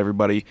crazy about,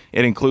 everybody.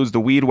 It includes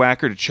the Weed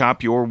Whacker to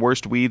chop your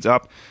worst weeds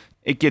up.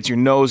 It gets your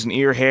nose and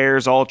ear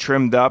hairs all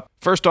trimmed up.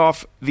 First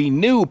off, the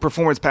new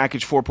Performance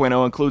Package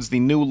 4.0 includes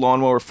the new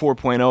Lawnmower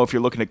 4.0 if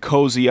you're looking to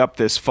cozy up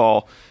this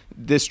fall.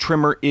 This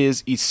trimmer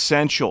is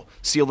essential.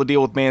 Seal the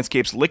deal with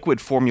Manscaped's liquid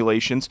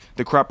formulations.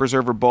 The Crop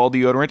Preserver Ball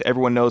Deodorant.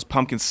 Everyone knows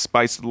pumpkin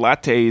spice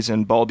lattes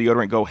and ball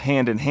deodorant go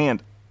hand in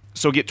hand.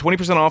 So get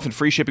 20% off and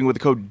free shipping with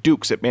the code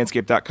DUKES at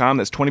manscaped.com.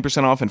 That's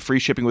 20% off and free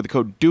shipping with the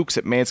code DUKES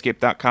at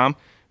manscaped.com.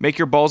 Make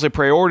your balls a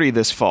priority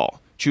this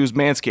fall. Choose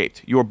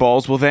Manscaped. Your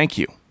balls will thank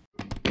you.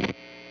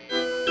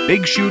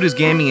 Big Shoot is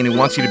gaming and he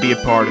wants you to be a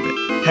part of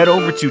it. Head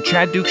over to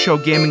Chad Duke Show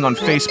Gaming on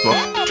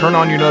Facebook, turn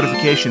on your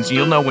notifications, and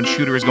you'll know when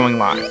Shooter is going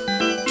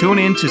live. Tune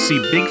in to see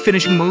big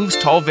finishing moves,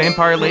 tall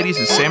vampire ladies,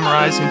 and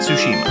samurais in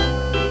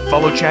Tsushima.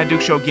 Follow Chad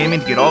Duke Show Gaming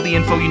to get all the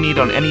info you need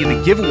on any of the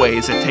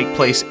giveaways that take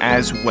place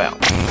as well.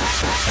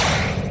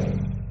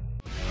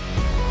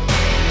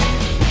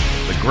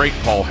 The great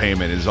Paul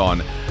Heyman is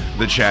on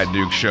the Chad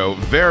Duke Show.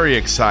 Very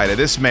excited.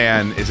 This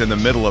man is in the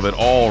middle of it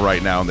all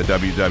right now in the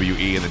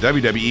WWE, and the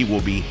WWE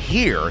will be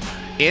here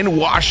in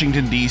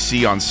Washington,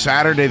 D.C. on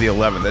Saturday the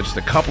 11th. That's just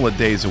a couple of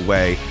days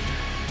away.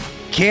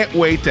 Can't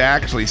wait to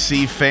actually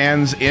see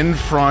fans in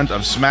front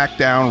of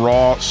SmackDown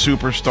Raw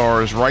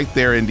Superstars right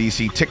there in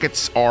D.C.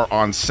 Tickets are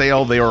on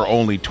sale. They are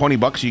only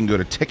 $20. You can go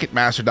to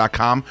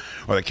Ticketmaster.com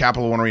or the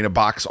Capital One Arena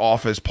box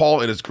office.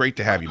 Paul, it is great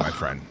to have you, my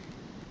friend.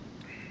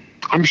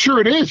 I'm sure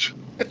it is.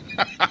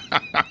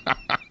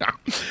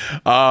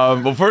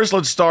 Well, first,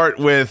 let's start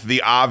with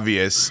the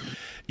obvious.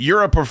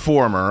 You're a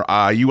performer.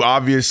 You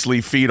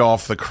obviously feed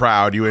off the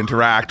crowd. You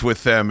interact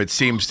with them. It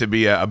seems to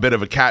be a bit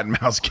of a cat and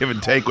mouse give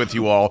and take with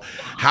you all.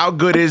 How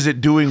good is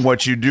it doing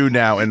what you do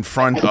now in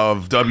front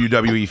of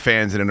WWE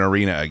fans in an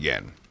arena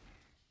again?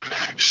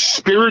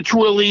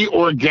 Spiritually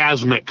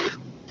orgasmic.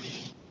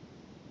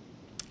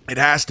 It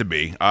has to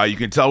be. You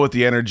can tell with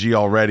the energy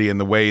already and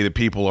the way that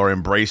people are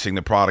embracing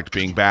the product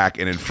being back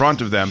and in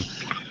front of them.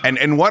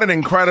 And what an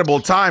incredible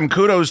time.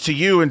 Kudos to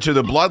you and to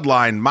the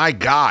bloodline. My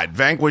God,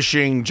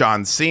 vanquishing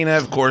John Cena,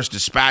 of course,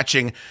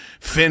 dispatching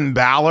Finn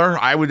Balor.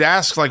 I would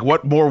ask, like,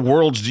 what more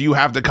worlds do you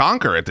have to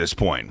conquer at this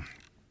point?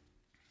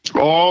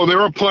 Oh,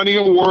 there are plenty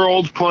of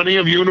worlds, plenty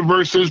of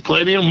universes,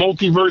 plenty of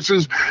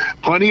multiverses,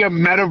 plenty of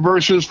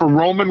metaverses for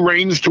Roman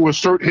Reigns to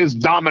assert his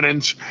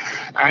dominance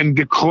and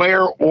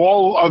declare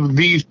all of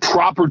these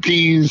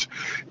properties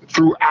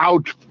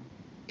throughout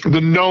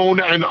the known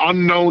and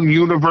unknown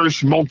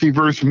universe,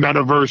 multiverse,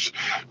 metaverse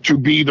to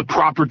be the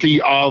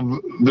property of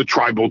the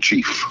tribal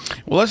chief.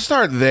 Well, let's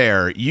start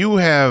there. You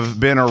have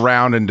been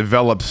around and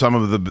developed some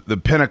of the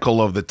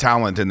pinnacle of the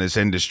talent in this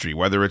industry,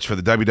 whether it's for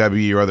the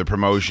WWE or other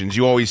promotions.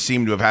 You always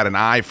seem to have had an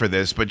eye for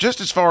this, but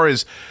just as far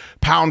as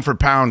pound for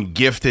pound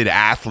gifted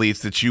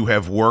athletes that you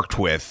have worked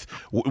with,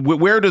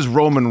 where does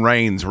Roman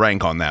Reigns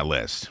rank on that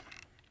list?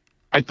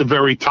 At the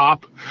very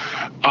top,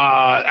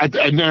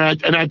 and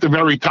at the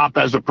very top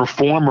as a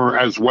performer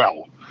as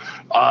well.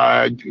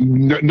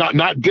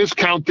 Not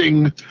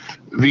discounting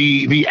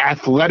the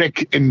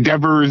athletic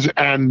endeavors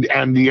and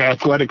the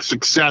athletic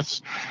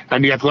success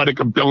and the athletic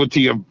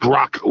ability of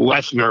Brock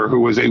Lesnar, who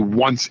was a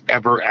once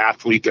ever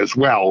athlete as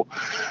well.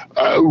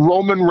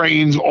 Roman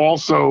Reigns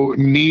also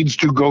needs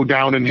to go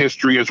down in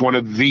history as one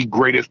of the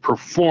greatest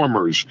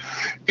performers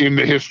in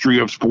the history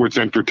of sports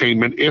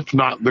entertainment, if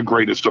not the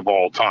greatest of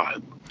all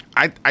time.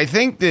 I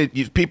think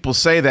that people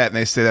say that and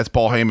they say that's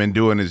Paul Heyman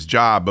doing his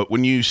job, but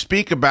when you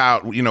speak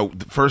about,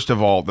 first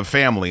of all, the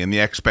family and the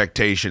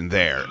expectation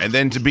there, and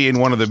then to be in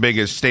one of the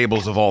biggest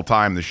stables of all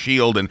time, the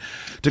Shield, and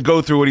to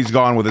go through what he's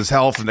gone with his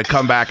health and to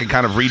come back and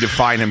kind of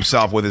redefine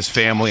himself with his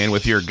family and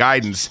with your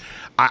guidance,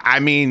 I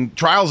mean,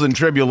 trials and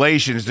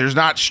tribulations, there's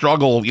not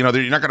struggle, you're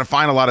not going to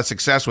find a lot of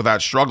success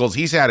without struggles.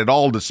 He's had it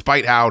all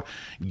despite how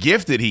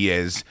gifted he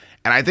is.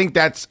 And I think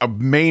that's a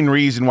main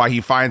reason why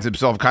he finds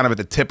himself kind of at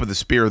the tip of the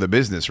spear of the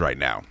business right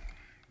now.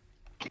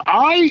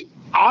 I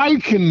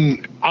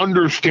can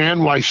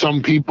understand why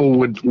some people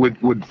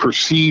would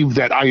perceive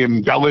that I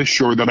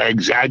embellish or that I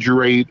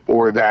exaggerate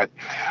or that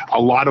a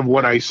lot of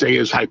what I say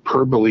is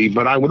hyperbole.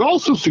 But I would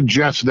also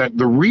suggest that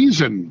the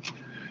reason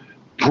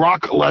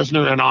Brock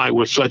Lesnar and I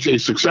were such a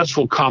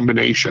successful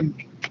combination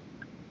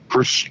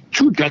for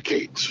 2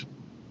 decades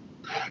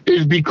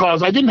is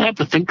because I didn't have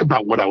to think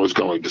about what I was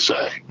going to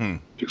say.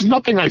 There's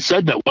nothing I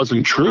said that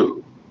wasn't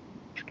true.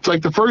 It's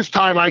like the first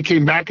time I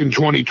came back in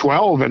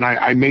 2012 and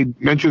I made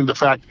mention of the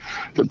fact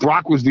that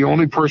Brock was the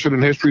only person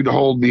in history to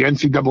hold the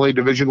NCAA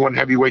Division I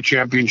Heavyweight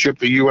Championship,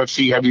 the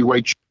UFC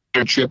Heavyweight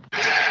Championship,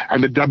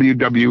 and the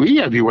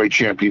WWE Heavyweight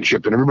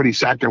Championship. And everybody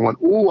sat there and went,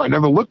 "Ooh, I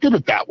never looked at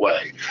it that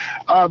way."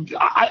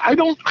 I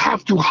don't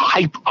have to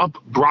hype up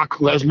Brock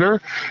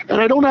Lesnar,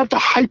 and I don't have to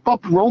hype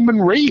up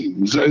Roman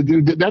Reigns.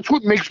 That's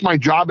what makes my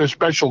job as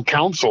special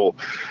counsel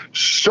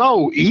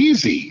so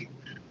easy.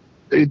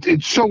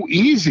 It's so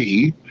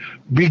easy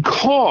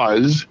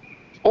because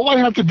all I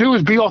have to do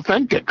is be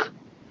authentic.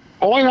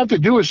 All I have to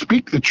do is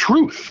speak the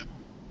truth.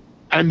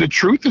 And the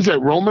truth is that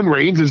Roman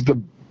Reigns is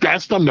the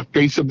best on the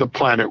face of the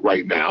planet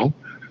right now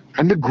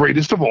and the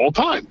greatest of all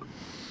time.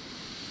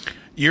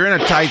 You're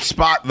in a tight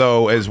spot,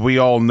 though, as we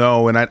all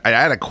know, and I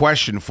had a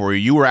question for you.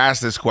 You were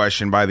asked this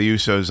question by the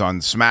Usos on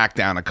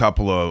SmackDown a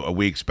couple of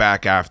weeks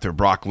back after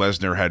Brock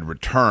Lesnar had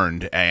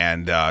returned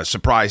and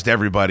surprised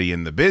everybody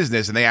in the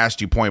business, and they asked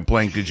you point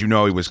blank, did you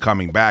know he was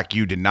coming back?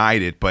 You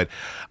denied it, but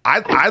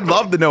I'd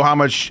love to know how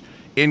much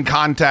in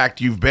contact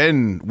you've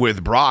been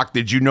with Brock.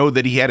 Did you know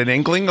that he had an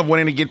inkling of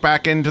wanting to get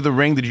back into the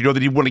ring? Did you know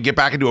that he wanted to get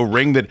back into a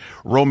ring that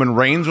Roman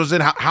Reigns was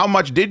in? How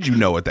much did you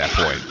know at that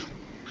point?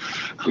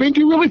 I mean,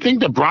 do you really think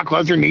that Brock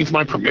Lesnar needs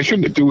my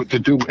permission to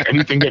do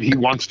anything that he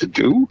wants to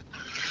do?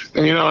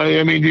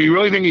 I mean, do you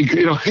really think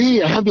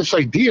hey, I have this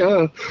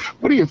idea.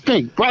 What do you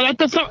think? But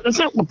that's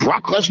not what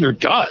Brock Lesnar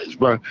does.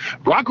 But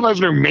Brock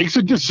Lesnar makes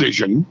a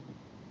decision.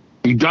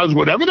 He does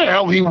whatever the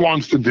hell he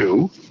wants to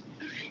do.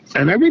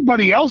 And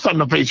everybody else on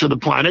the face of the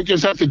planet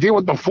just has to deal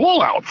with the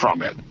fallout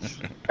from it.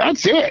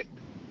 That's it.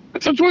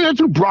 That's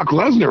what Brock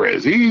Lesnar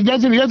is. He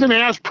doesn't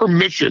ask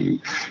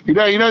permission. He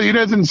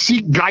doesn't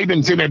seek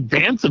guidance in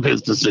advance of his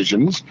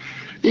decisions.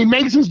 He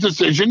makes his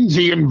decisions.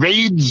 He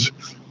invades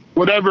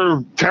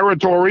whatever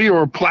territory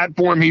or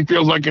platform he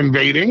feels like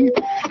invading.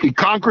 He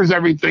conquers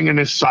everything in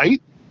his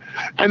sight.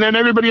 And then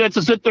everybody has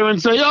to sit there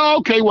and say, "Oh,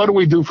 okay, what do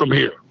we do from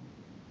here?"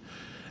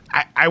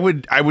 I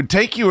would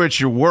take you at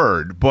your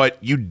word, but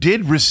you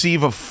did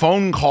receive a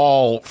phone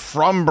call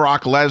from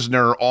Brock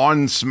Lesnar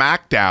on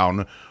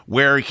SmackDown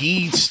where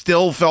he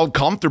still felt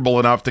comfortable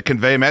enough to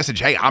convey a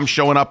message. Hey, I'm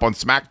showing up on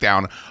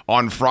SmackDown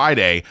on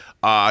Friday.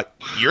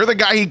 You're the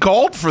guy he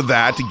called for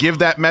that, to give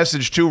that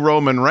message to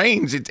Roman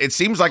Reigns. It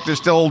seems like there's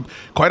still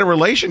quite a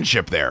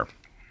relationship there.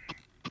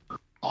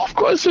 Of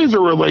course there's a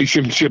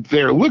relationship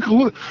there. Look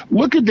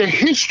at the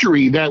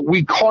history that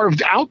we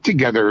carved out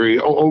together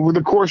over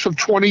the course of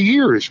 20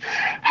 years.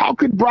 How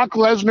could Brock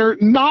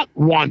Lesnar not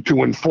want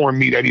to inform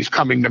me that he's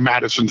coming to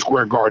Madison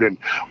Square Garden?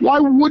 Why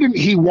wouldn't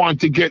he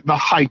want to get the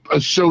hype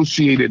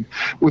associated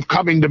with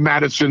coming to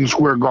Madison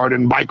Square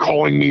Garden by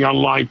calling me on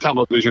live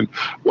television?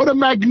 What a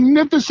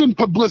magnificent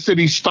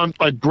publicity stunt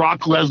by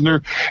Brock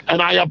Lesnar,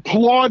 and I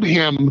applaud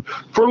him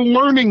for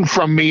learning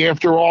from me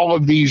after all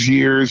of these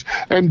years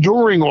and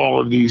during all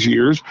of these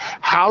years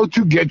how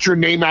to get your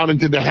name out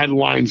into the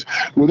headlines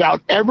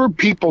without ever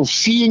people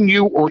seeing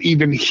you or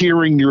even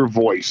hearing your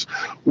voice.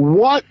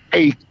 What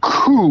a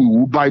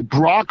coup by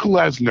Brock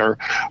Lesnar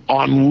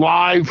on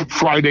live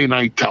Friday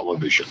night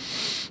television.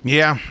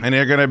 Yeah, and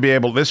they're going to be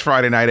able, this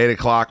Friday night, 8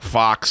 o'clock,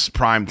 Fox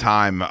prime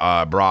time,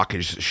 Brock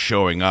is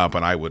showing up,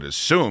 and I would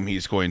assume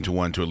he's going to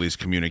want to at least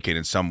communicate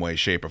in some way,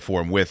 shape, or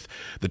form with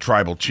the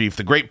tribal chief.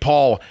 The great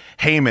Paul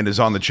Heyman is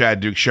on the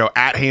Chad Dukes Show,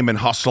 at Heyman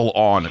Hustle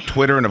on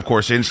Twitter, and of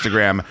course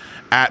Instagram,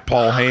 at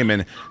Paul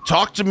Heyman.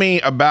 Talk to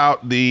me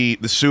about the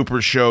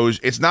super shows.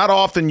 It's not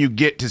often you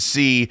get to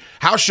see,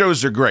 house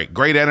shows are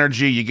great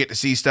energy. You get to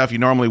see stuff you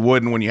normally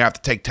wouldn't when you have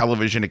to take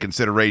television into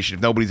consideration.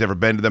 If nobody's ever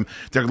been to them,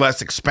 they're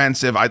less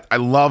expensive. I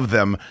love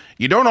them.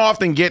 You don't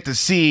often get to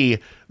see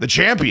the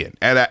champion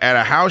at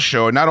a house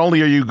show. And not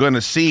only are you going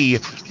to see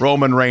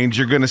Roman Reigns,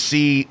 you're going to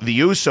see the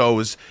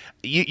Usos.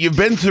 You've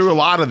been through a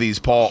lot of these,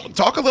 Paul.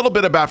 Talk a little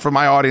bit about, for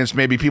my audience,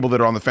 maybe people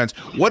that are on the fence,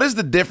 what is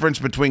the difference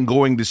between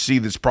going to see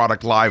this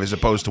product live as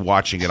opposed to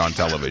watching it on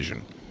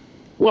television?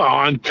 Well,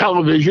 on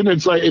television,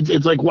 it's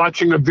like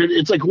watching a video.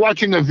 It's like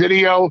watching a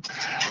video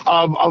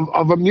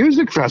of a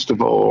music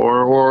festival,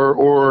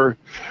 or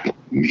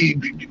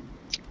you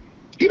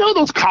know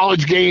those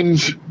college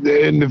games,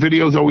 and the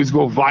videos always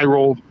go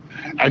viral.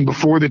 And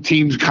before the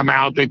teams come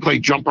out, they play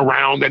jump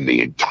around, and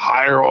the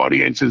entire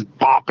audience is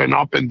bopping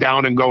up and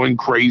down and going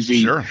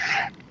crazy. Sure.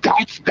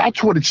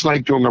 That's what it's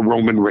like during a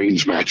Roman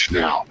Reigns match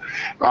now.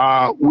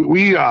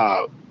 We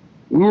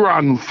were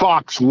on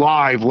Fox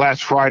Live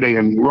last Friday,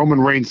 and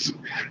Roman Reigns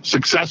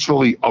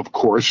successfully, of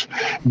course,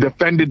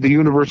 defended the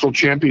Universal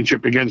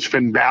Championship against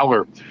Finn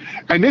Balor.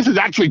 And this is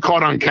actually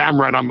caught on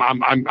camera, and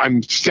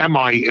I'm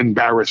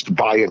semi-embarrassed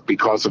by it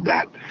because of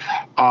that.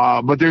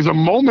 But there's a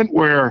moment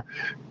where,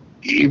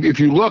 if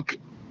you look,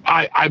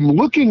 I'm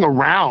looking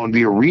around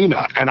the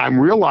arena, and I'm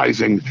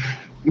realizing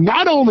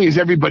not only is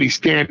everybody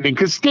standing,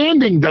 because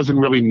standing doesn't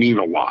really mean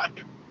a lot.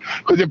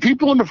 Because if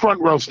people in the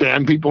front row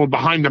stand, people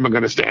behind them are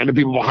going to stand, and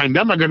people behind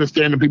them are going to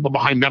stand, and people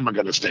behind them are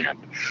going to stand.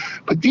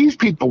 But these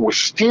people were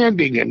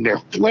standing, and they're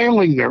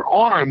flailing their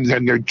arms,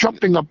 and they're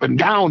jumping up and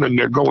down, and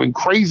they're going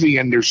crazy,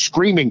 and they're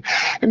screaming,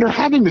 and they're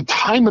having the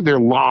time of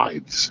their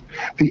lives,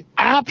 the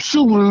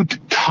absolute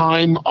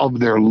time of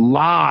their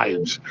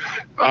lives,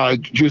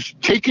 just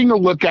taking a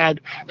look at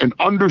and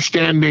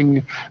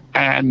understanding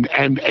and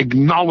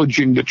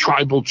acknowledging the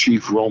tribal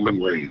chief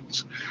Roman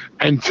Reigns.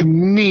 And to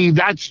me,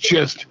 that's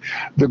just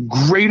the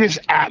greatest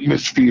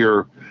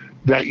atmosphere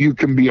that you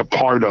can be a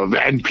part of.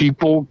 And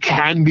people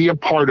can be a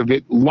part of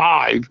it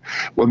live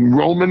when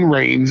Roman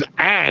Reigns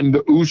and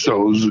the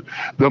Usos,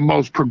 the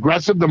most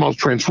progressive, the most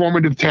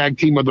transformative tag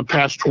team of the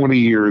past 20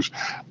 years,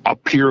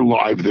 appear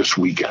live this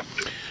weekend.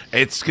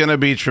 It's going to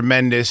be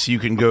tremendous. You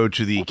can go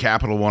to the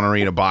Capital One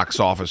Arena box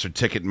office or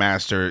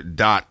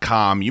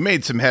Ticketmaster.com. You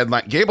made some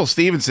headline. Gable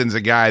Stevenson's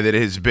a guy that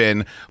has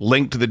been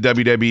linked to the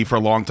WWE for a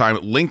long time,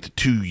 linked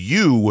to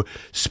you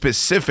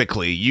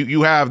specifically.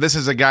 You have, this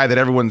is a guy that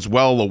everyone's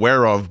well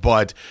aware of,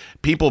 but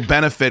people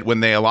benefit when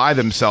they ally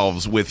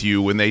themselves with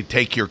you, when they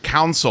take your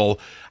counsel.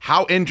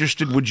 How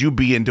interested would you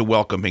be into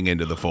welcoming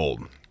into the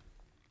fold?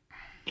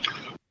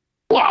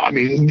 Well, I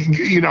mean,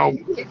 you know,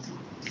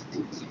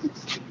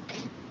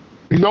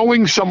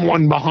 knowing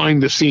someone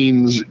behind the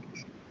scenes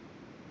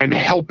and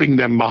helping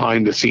them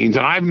behind the scenes.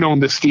 And I've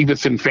known the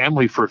Stevenson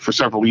family for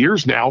several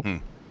years now.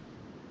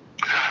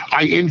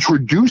 I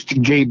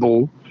introduced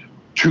Gable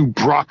to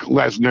Brock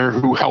Lesnar,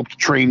 who helped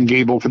train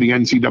Gable for the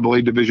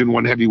NCAA Division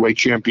I Heavyweight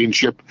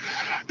Championship,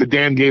 the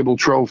Dan Gable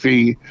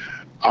Trophy,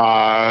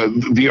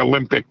 the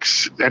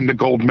Olympics, and the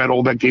gold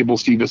medal that Gable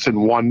Stevenson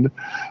won.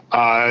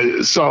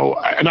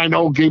 And I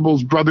know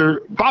Gable's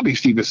brother, Bobby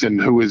Stevenson,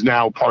 who is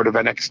now part of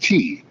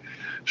NXT.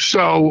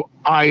 So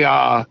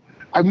I've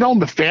known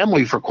the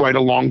family for quite a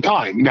long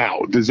time.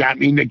 Now, does that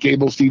mean that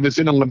Gable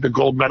Stevenson, Olympic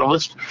gold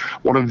medalist,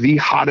 one of the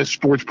hottest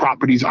sports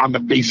properties on the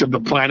face of the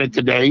planet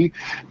today,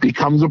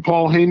 becomes a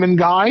Paul Heyman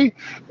guy?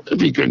 If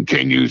he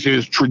continues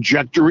his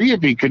trajectory,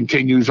 if he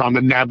continues on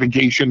the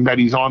navigation that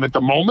he's on at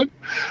the moment,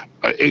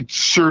 it's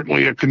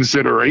certainly a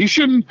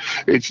consideration.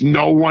 It's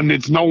no one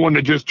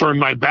to just turn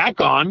my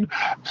back on,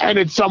 and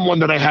it's someone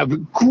that I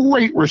have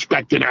great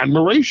respect and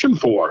admiration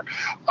for.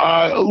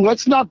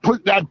 Let's not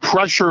put that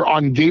pressure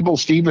on Gable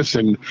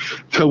Stevenson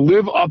to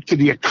live up to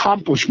the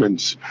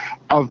accomplishments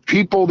of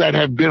people that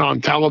have been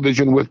on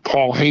television with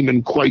Paul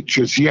Heyman quite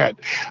just yet.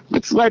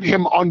 Let's let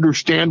him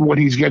understand what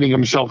he's getting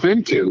himself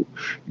into,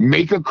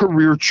 make a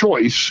career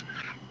choice,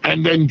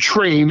 and then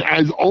train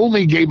as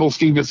only Gable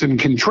Stevenson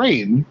can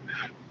train.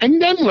 And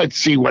then let's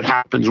see what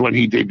happens when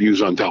he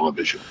debuts on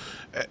television.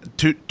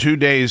 2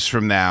 days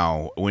from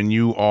now, when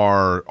you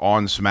are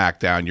on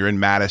SmackDown, you're in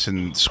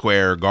Madison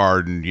Square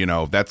Garden. You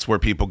know, that's where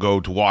people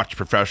go to watch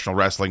professional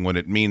wrestling when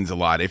it means a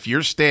lot. If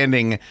you're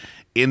standing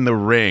in the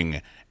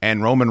ring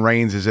and Roman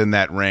Reigns is in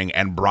that ring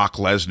and Brock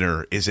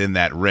Lesnar is in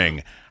that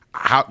ring,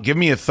 give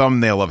me a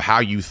thumbnail of how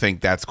you think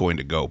that's going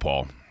to go,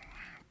 Paul.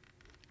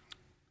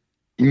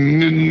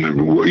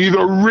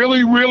 Either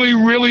really, really,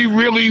 really,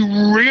 really,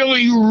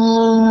 really,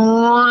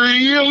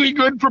 really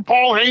really good for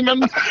Paul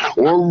Heyman,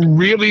 or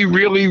really,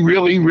 really,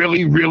 really,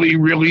 really, really,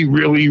 really,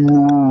 really,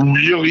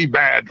 really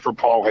bad for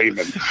Paul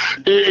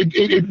Heyman.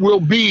 It will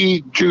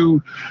be,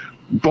 to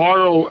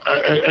borrow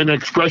an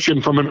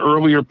expression from an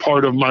earlier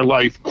part of my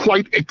life,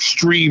 quite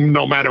extreme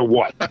no matter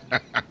what.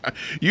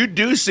 You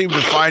do seem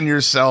to find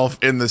yourself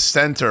in the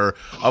center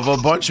of a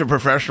bunch of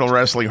professional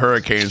wrestling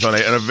hurricanes on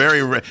a very...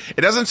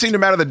 It doesn't seem to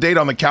matter the date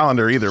on the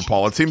calendar either,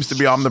 Paul. It seems to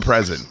be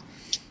omnipresent.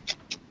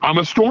 I'm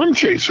a storm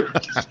chaser.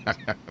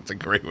 That's a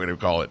great way to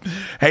call it.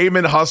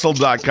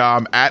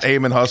 HeymanHustle.com, at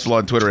Heyman Hustle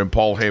on Twitter, and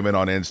Paul Heyman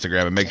on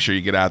Instagram. And make sure you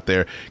get out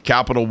there.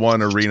 Capital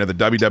One Arena, the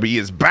WWE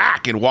is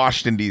back in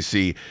Washington,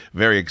 D.C.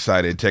 Very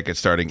excited. Tickets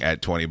starting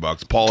at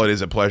 $20. Paul, it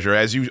is a pleasure.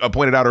 As you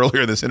pointed out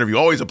earlier in this interview,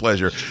 always a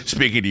pleasure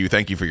speaking to you.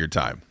 Thank you for your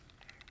time.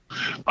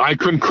 I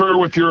concur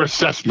with your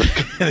assessment.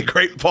 The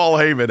great Paul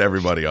Heyman,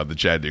 everybody, on The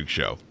Chad Dukes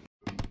Show.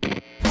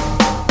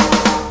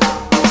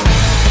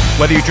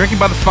 Whether you're drinking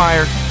by the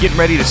fire, getting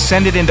ready to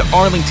send it into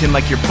Arlington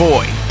like your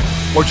boy,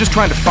 or just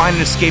trying to find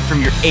an escape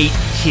from your 8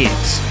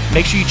 kids,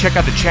 make sure you check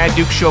out the Chad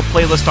Dukes Show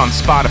playlist on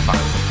Spotify.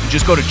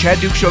 Just go to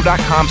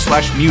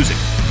chaddukeshow.com/music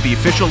for the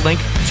official link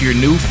to your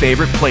new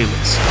favorite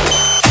playlist.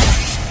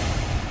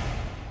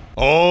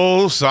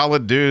 Oh,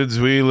 solid dudes,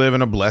 we live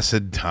in a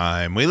blessed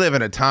time. We live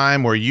in a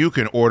time where you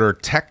can order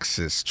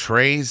Texas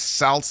trays,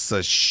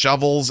 salsa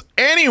shovels,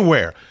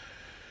 anywhere.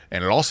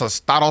 And it also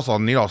Estados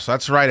Unidos.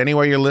 That's right.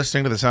 Anywhere you're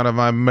listening to the sound of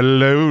my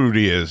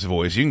melodious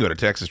voice, you can go to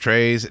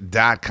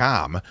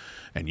TexasTrays.com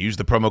and use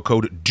the promo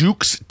code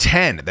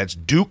Dukes10. That's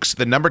Dukes,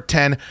 the number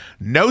 10.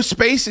 No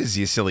spaces,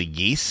 you silly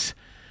geese.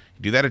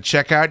 Do that at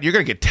checkout. You're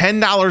going to get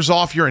 $10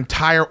 off your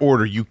entire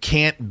order. You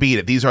can't beat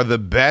it. These are the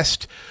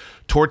best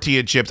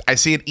tortilla chips. I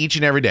see it each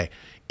and every day.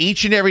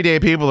 Each and every day,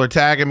 people are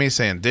tagging me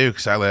saying,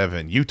 Dukes, I live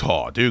in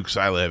Utah. Dukes,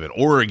 I live in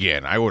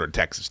Oregon. I ordered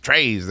Texas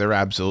Trays. They're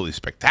absolutely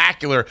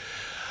spectacular.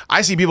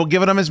 I see people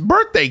giving them as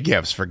birthday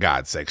gifts, for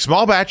God's sake.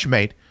 Small batch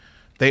made.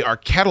 They are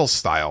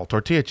kettle-style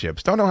tortilla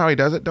chips. Don't know how he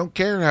does it. Don't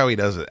care how he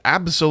does it.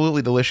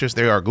 Absolutely delicious.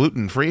 They are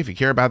gluten-free if you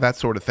care about that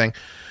sort of thing.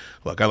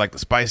 Look, I like the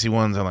spicy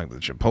ones. I like the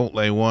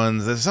chipotle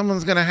ones. If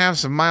someone's going to have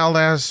some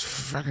mild-ass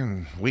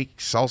fucking weak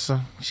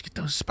salsa, just get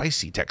those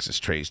spicy Texas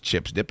Trays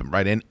chips. Dip them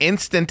right in.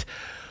 Instant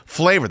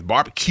flavor. The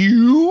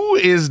barbecue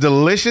is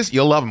delicious.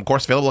 You'll love them. Of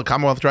course, available at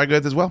Commonwealth Dry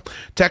Goods as well.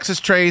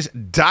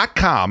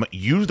 TexasTrays.com.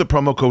 Use the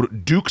promo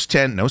code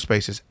Dukes10, no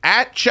spaces,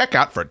 at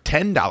checkout for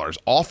 $10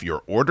 off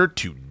your order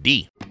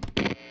today.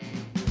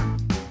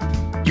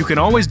 You can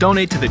always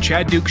donate to the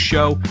Chad Dukes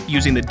Show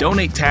using the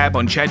Donate tab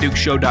on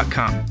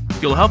ChadDukesShow.com.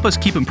 You'll help us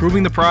keep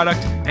improving the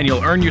product, and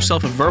you'll earn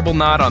yourself a verbal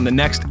nod on the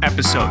next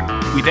episode.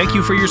 We thank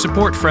you for your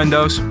support,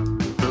 friendos.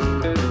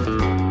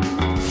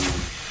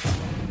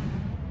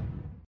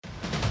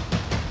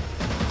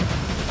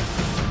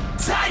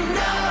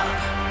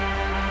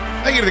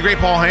 Thank you to the great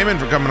Paul Heyman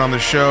for coming on the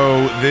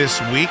show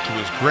this week. It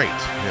was great. We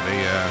had a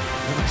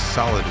really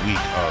solid week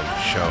of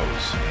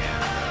shows,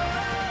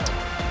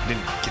 and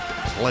didn't get to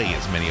play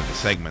as many of the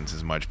segments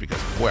as much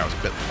because, boy, I was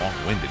a bit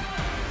long-winded.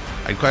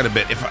 I had quite a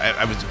bit.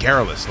 I was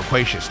garrulous,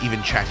 loquacious,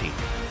 even chatty.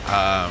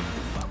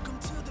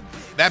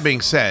 That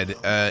being said,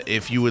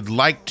 if you would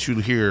like to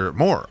hear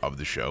more of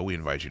the show, we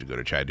invite you to go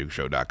to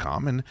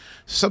ChadDukesShow.com and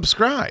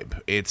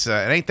subscribe. It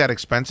ain't that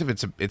expensive.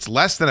 It's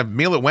less than a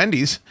meal at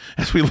Wendy's,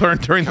 as we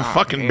learned during the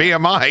fucking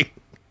BMI.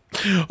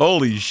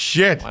 Holy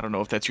shit. I don't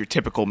know if that's your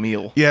typical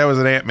meal. Yeah, it was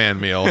an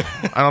Ant-Man meal.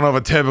 I don't know if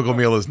a typical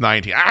meal is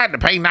 $19. I had to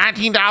pay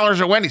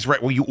 $19 at Wendy's.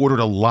 Right, well, you ordered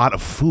a lot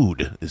of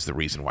food is the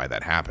reason why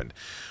that happened.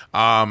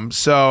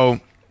 So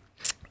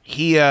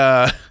he...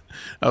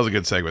 That was a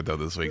good segment, though,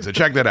 this week. So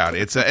check that out.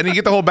 It's and you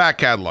get the whole back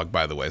catalog,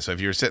 by the way. So if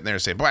you're sitting there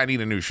saying, boy, I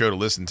need a new show to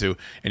listen to,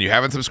 and you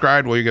haven't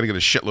subscribed, well, you're going to get a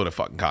shitload of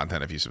fucking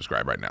content if you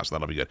subscribe right now. So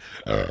that'll be good.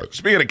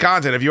 Speaking of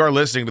content, if you are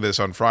listening to this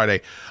on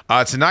Friday,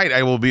 tonight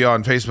I will be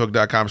on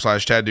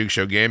Facebook.com/Chad Dukes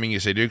Show Gaming. You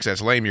say, Dukes,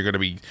 that's lame. You're going to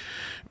be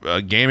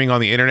gaming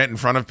on the internet in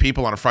front of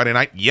people on a Friday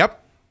night. Yep.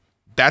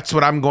 That's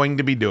what I'm going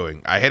to be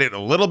doing. I hit it a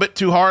little bit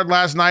too hard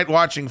last night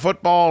watching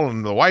football,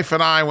 and the wife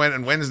and I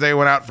went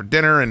out for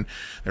dinner, and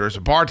there was a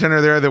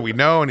bartender there that we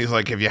know, and he's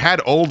like, have you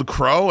had Old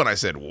Crow? And I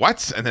said,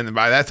 what? And then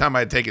by that time, I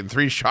had taken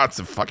 3 shots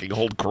of fucking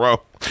Old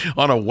Crow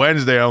on a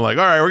Wednesday. I'm like,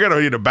 all right, we're going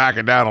to need to back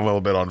it down a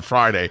little bit on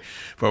Friday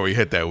before we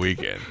hit that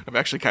weekend. I'm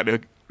actually kind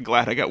of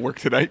glad I got work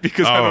tonight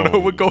because I don't know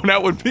what going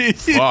out would be.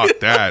 Fuck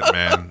that,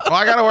 man. Well,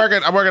 I gotta work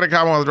I'm working at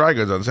Commonwealth Dry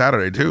Goods on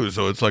Saturday too,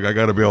 so it's like I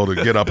gotta be able to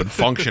get up and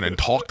function and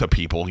talk to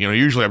people. You know,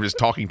 usually I'm just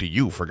talking to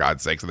you, for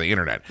God's sakes, on the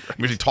internet. I'm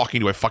usually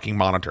talking to a fucking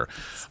monitor.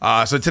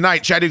 So tonight,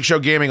 Chad Dukes Show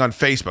Gaming on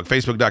Facebook,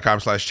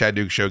 Facebook.com/Chad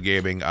Dukes Show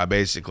Gaming.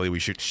 Basically, we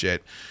shoot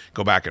shit,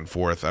 go back and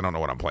forth. I don't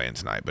know what I'm playing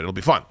tonight, but it'll be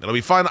fun. It'll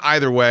be fun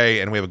either way,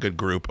 and we have a good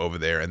group over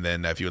there. And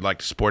then if you would like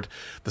to support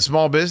the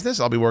small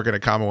business, I'll be working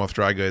at Commonwealth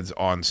Dry Goods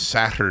on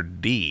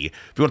Saturday.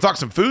 If you you want to talk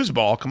some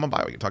foosball, come on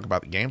by. We can talk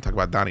about the game, talk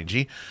about Donnie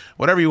G,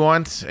 whatever you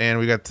want. And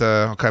we got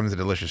all kinds of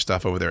delicious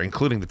stuff over there,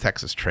 including the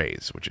Texas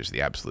Trays, which is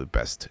the absolute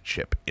best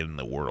chip in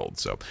the world.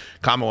 So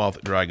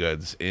Commonwealth Dry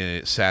Goods,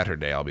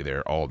 Saturday, I'll be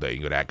there all day. You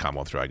can go to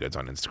 @Commonwealth Dry Goods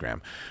on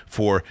Instagram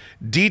for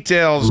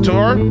details.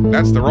 Tor,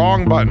 that's the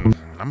wrong button.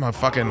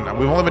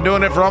 We've only been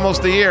doing it for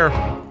almost a year.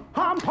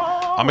 I'm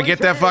going to get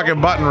that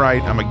fucking button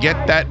right. I'm going to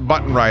get that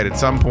button right at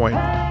some point,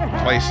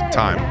 place, and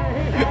time.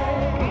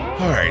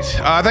 All right.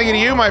 Thank you to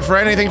you, my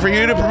friend. Anything for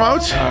you to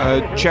promote?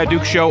 Chad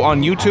Duke Show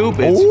on YouTube.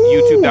 It's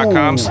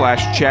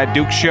youtube.com/Chad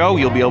Duke Show.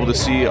 You'll be able to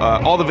see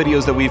all the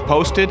videos that we've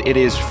posted. It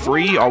is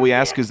free. All we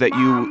ask is that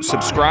you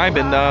subscribe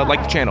and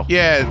like the channel.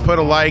 Yeah, put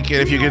a like.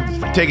 And if you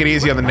could take it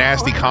easy on the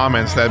nasty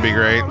comments, that'd be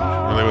great.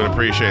 Really would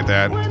appreciate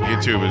that.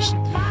 YouTube is...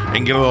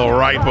 and get a little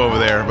ripe over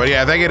there. But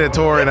yeah, thank you to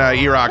Tor and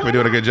E-Rock for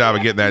doing a good job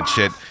of getting that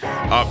shit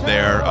up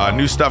there.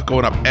 New stuff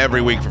going up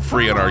every week for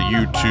free on our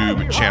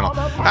YouTube channel.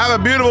 Have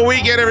a beautiful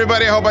weekend,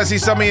 everybody. I hope I see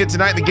some of you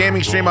tonight in the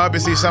gaming stream. I hope I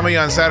see some of you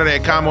on Saturday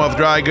at Commonwealth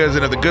Dry Goods.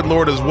 And if the good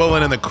Lord is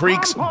willing and the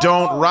creeks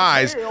don't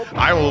rise,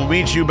 I will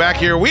meet you back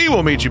here. We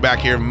will meet you back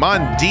here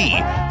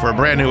Monday for a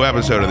brand new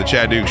episode of the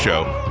Chad Duke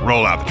Show.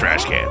 Roll out the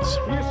trash cans.